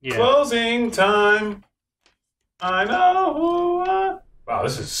 Yeah. Closing time. I know who I... Wow, Wow,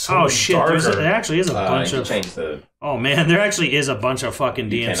 this is so shit! darker. There actually is a bunch of. Change the. Oh man, there actually is a bunch of fucking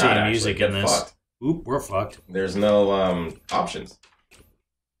DMC music in this. Fucked. Oop, we're fucked. There's no options,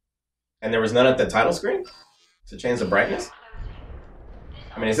 and there was none at the title screen to change the brightness.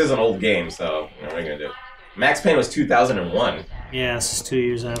 I mean, this is an old game, so you know, what are you gonna do? Max Payne was 2001. Yeah, this is 2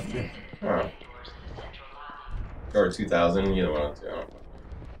 years after. Huh. Or 2000, either one of the two.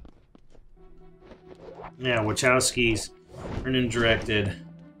 Yeah, Wachowski's written and directed.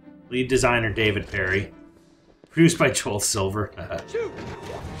 Lead designer David Perry. Produced by Joel Silver.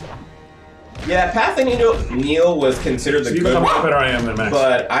 Yeah, Path of Neo was considered the good one, better I am than Max.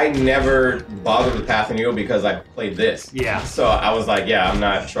 but I never bothered with Path of Neo because I played this. Yeah. So I was like, yeah, I'm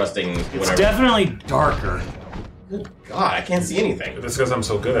not trusting whatever. It's definitely darker. Good God, I can't see anything. That's because I'm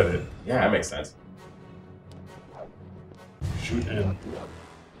so good at it. Yeah, that makes sense. Shoot in.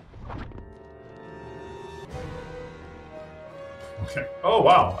 Okay. Oh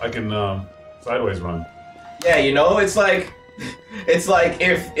wow, I can sideways run. Yeah, you know, it's like if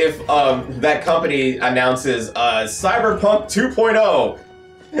that company announces Cyberpunk 2.0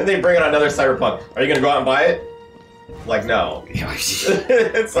 and they bring out another Cyberpunk, are you gonna go out and buy it? Like, no.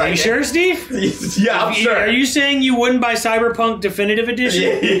 It's Are you sure, Steve? Yeah, I'm sure. Are you saying you wouldn't buy Cyberpunk Definitive Edition? Yeah,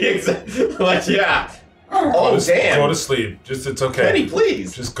 exactly. Like, yeah. Oh, damn. Go to sleep. Just, it's okay. Kenny,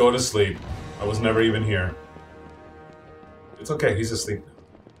 please. Just go to sleep. I was never even here. It's okay, he's asleep.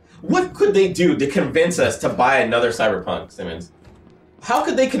 What could they do to convince us to buy another Cyberpunk, Simmons? How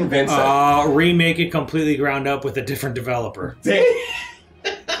could they convince us? Remake it completely ground up with a different developer.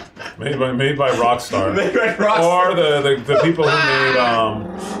 Made by Rockstar. Made by Rockstar. Or the people who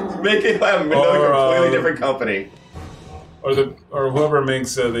made make it by another completely different company. Or whoever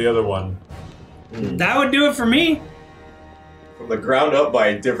makes the other one. That would do it for me. From the ground up by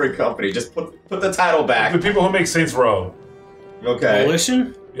a different company. Just put the title back. The people who make Saints Row. Okay.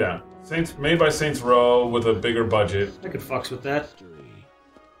 Coalition? Yeah. Made by Saints Row with a bigger budget. I could fucks with that.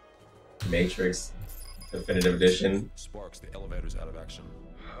 Matrix Definitive Edition. Sparks, the elevator's out of action.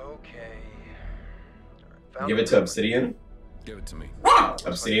 Okay. Give it to Obsidian. Give it to me.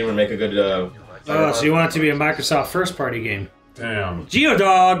 Obsidian would make a good. So you want it to be a Microsoft first-party game? Damn.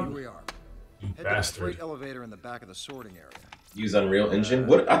 Geodog. Here we are. You Head to the bastard. freight elevator in the back of the sorting area. Use Unreal Engine.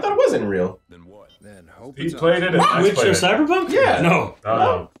 What? I thought it was Unreal. Then what? Then hope He it's played it and Max Witcher played it. Cyberpunk? Yeah. No.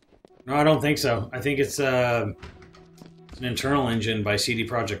 No. No, I don't think so. I think it's an internal engine by CD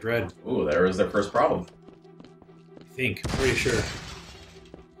Projekt Red. Ooh, there was their first problem. I think. Pretty sure.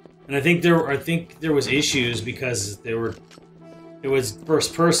 And I think there was issues because it was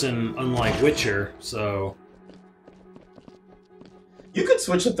first person, unlike Witcher. So You could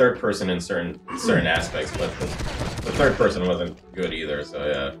switch to third person in certain aspects, but the third person wasn't good either. So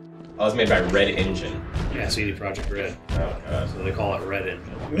yeah, I was made by Red Engine. yeah, CD Projekt Red. Oh god. So they call it Red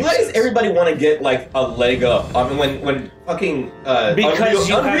Engine. Why does everybody want to get like a leg up? I mean, when fucking Because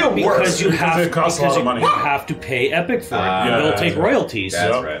Unreal works. you have it costs a lot of money. You have to pay Epic for it. Yeah, They'll that's take right. royalties.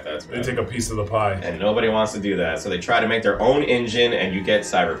 That's Yep. right. That's They right. take a piece of the pie. And nobody wants to do that, so they try to make their own engine, and you get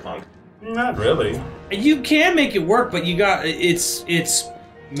Cyberpunk. Not really. You can make it work, but you got it's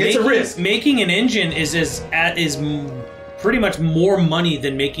a risk. Making an engine is pretty much more money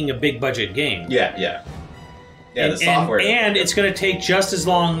than making a big budget game. Yeah, yeah. Yeah, the software. And it's going to take just as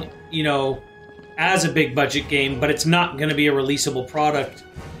long, you know, as a big budget game, but it's not going to be a releasable product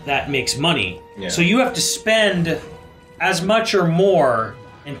that makes money. Yeah. So you have to spend as much or more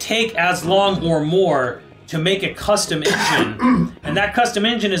and take as long or more to make a custom engine. And that custom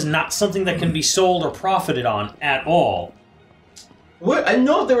engine is not something that can be sold or profited on at all. What? I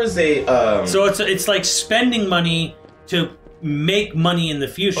know there was a. So it's like spending money to make money in the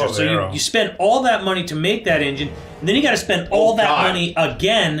future. Oh, so you spend all that money to make that engine, and then you got to spend all that money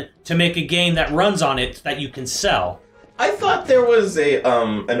again to make a game that runs on it that you can sell. I thought there was a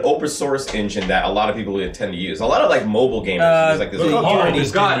an open source engine that a lot of people would tend to use. A lot of like mobile gamers use like this.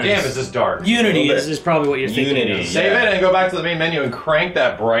 Unity. God damn, is this dark? Unity is probably what you're thinking. Unity. Of. Save it and go back to the main menu and crank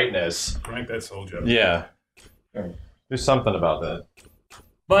that brightness. Crank that soldier. Yeah. Do something about that.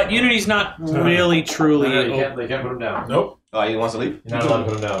 But Unity's not really truly. They can't put him down. Nope. Oh, he wants to leave? You're not allowed to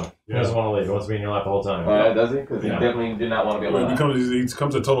put him down. He doesn't want to leave. He wants to be in your lap the whole time. Does he? Because he definitely did not want to be He alive.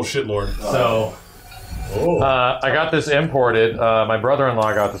 becomes a total shitlord. So, I got this imported. My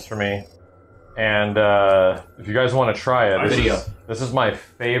brother-in-law got this for me. And if you guys want to try it, this is my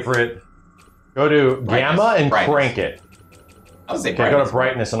favorite. Go to Gamma and crank it. I would say okay, go to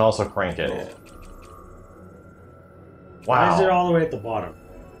brightness and also crank it. Yeah. Why Wow. is it all the way at the bottom?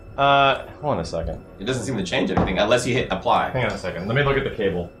 Hold on a second. It doesn't seem to change anything unless you hit apply. Hang on a second. Let me look at the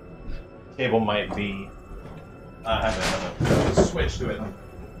cable. Cable might be... I have a switch to it. I'm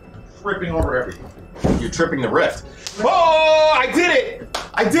tripping over everything. You're tripping the rift. Oh, I did it!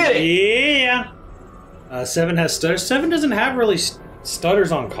 I did it! Yeah. 7 has stutters. 7 doesn't have really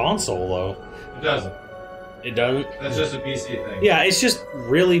stutters on console, though. It doesn't. It doesn't? That's just a PC thing. Yeah, it's just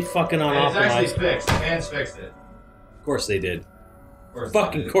really fucking unoptimized. It's actually fixed. The fans fixed it. Of course they did.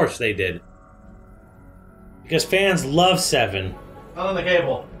 Course they did. Because fans love 7. Not on the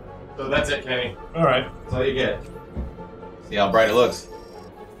cable. So that's it, Kenny. Alright. That's all you get. See how bright it looks.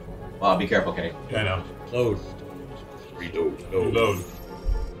 Wow, be careful, Kenny. Yeah, I know. Load. Reload.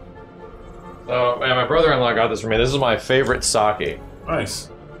 So, man, my brother-in-law got this for me. This is my favorite sake. Nice.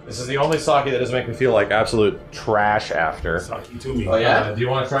 This is the only sake that doesn't make me feel like absolute trash after. Sake to me. Oh, yeah? Do you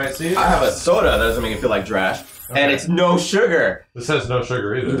want to try it, Steve? I have a soda that doesn't make me feel like trash. Okay. And it's no sugar. This has no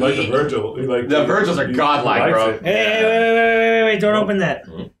sugar either. You like the Virgil. The Virgils are godlike, bro. Hey, wait, don't open that.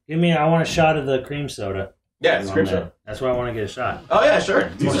 Give me, I want a shot of the cream soda. Yeah, it's cream soda. That's why I want to get a shot. Oh, yeah, sure.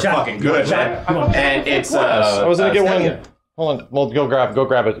 These are fucking good. And it's, I was gonna get one. Hold on, well, go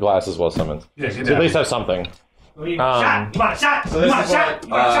grab a glass as well, Simmons. Yeah, so at least have something. Shot! You want a shot? So this is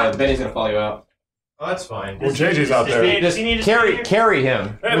what, Benny's gonna follow you out. Oh, that's fine. Well, JJ's out there. Just carry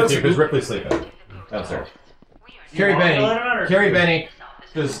him with you, because Ripley's sleeping. Downstairs. Carry Benny,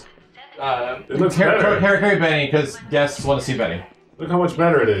 because it looks better. Carry Benny, because guests want to see Benny. Look how much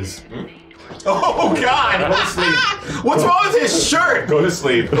better it is. Oh God! Go to sleep. What's wrong with his shirt? Go to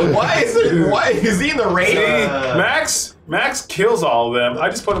sleep. Why is he in the rain? Max kills all of them. I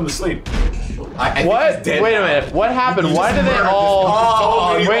just put him to sleep. I What? Wait a minute. What happened? Why did they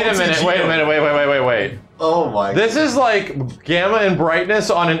all? Wait a minute. Wait. Oh my. This is like gamma and brightness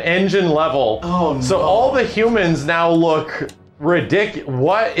on an engine level. Oh no. So all the humans now look ridiculous.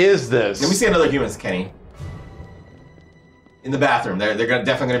 What is this? Let me see another humans, Kenny. In the bathroom. They're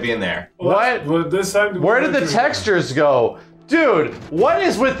definitely gonna be in there. What? Well, this time, Where did the textures go? Dude, what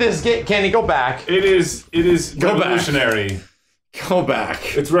is with this game? Kenny, go back. It is Go back. revolutionary. Go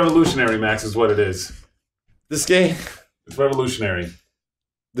back. It's revolutionary, Max, is what it is. This game? It's revolutionary.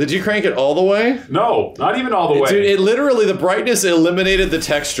 Did you crank it all the way? No, not even all the way. Dude, it literally, the brightness eliminated the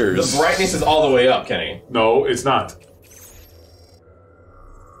textures. The brightness is all the way up, Kenny. No, it's not.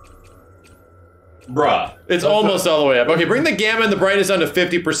 Bruh. It's almost all the way up. Okay, bring the gamma and the brightness down to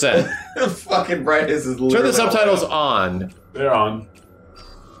 50%. The fucking brightness is literally Turn the subtitles on. They're on.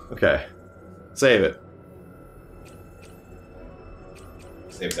 Okay. Save it.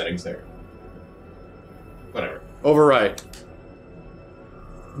 Save settings there. Whatever. Overwrite.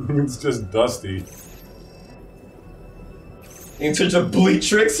 It's just dusty. In terms of bleach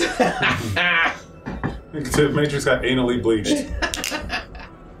tricks? Matrix got anally bleached.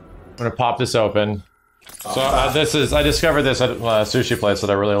 I'm gonna pop this open. So I discovered this at a sushi place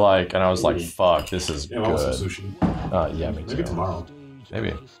that I really like, and I was like, "Fuck, this is Yeah, good." I want some sushi. Yeah, me too. Maybe tomorrow. Maybe.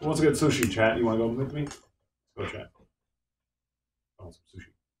 Who wants to get sushi, chat? You want to go with me? Go, chat. I want some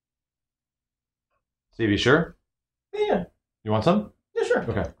sushi. Steve, you sure? Yeah. You want some? Yeah, sure.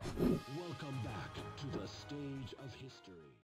 Okay.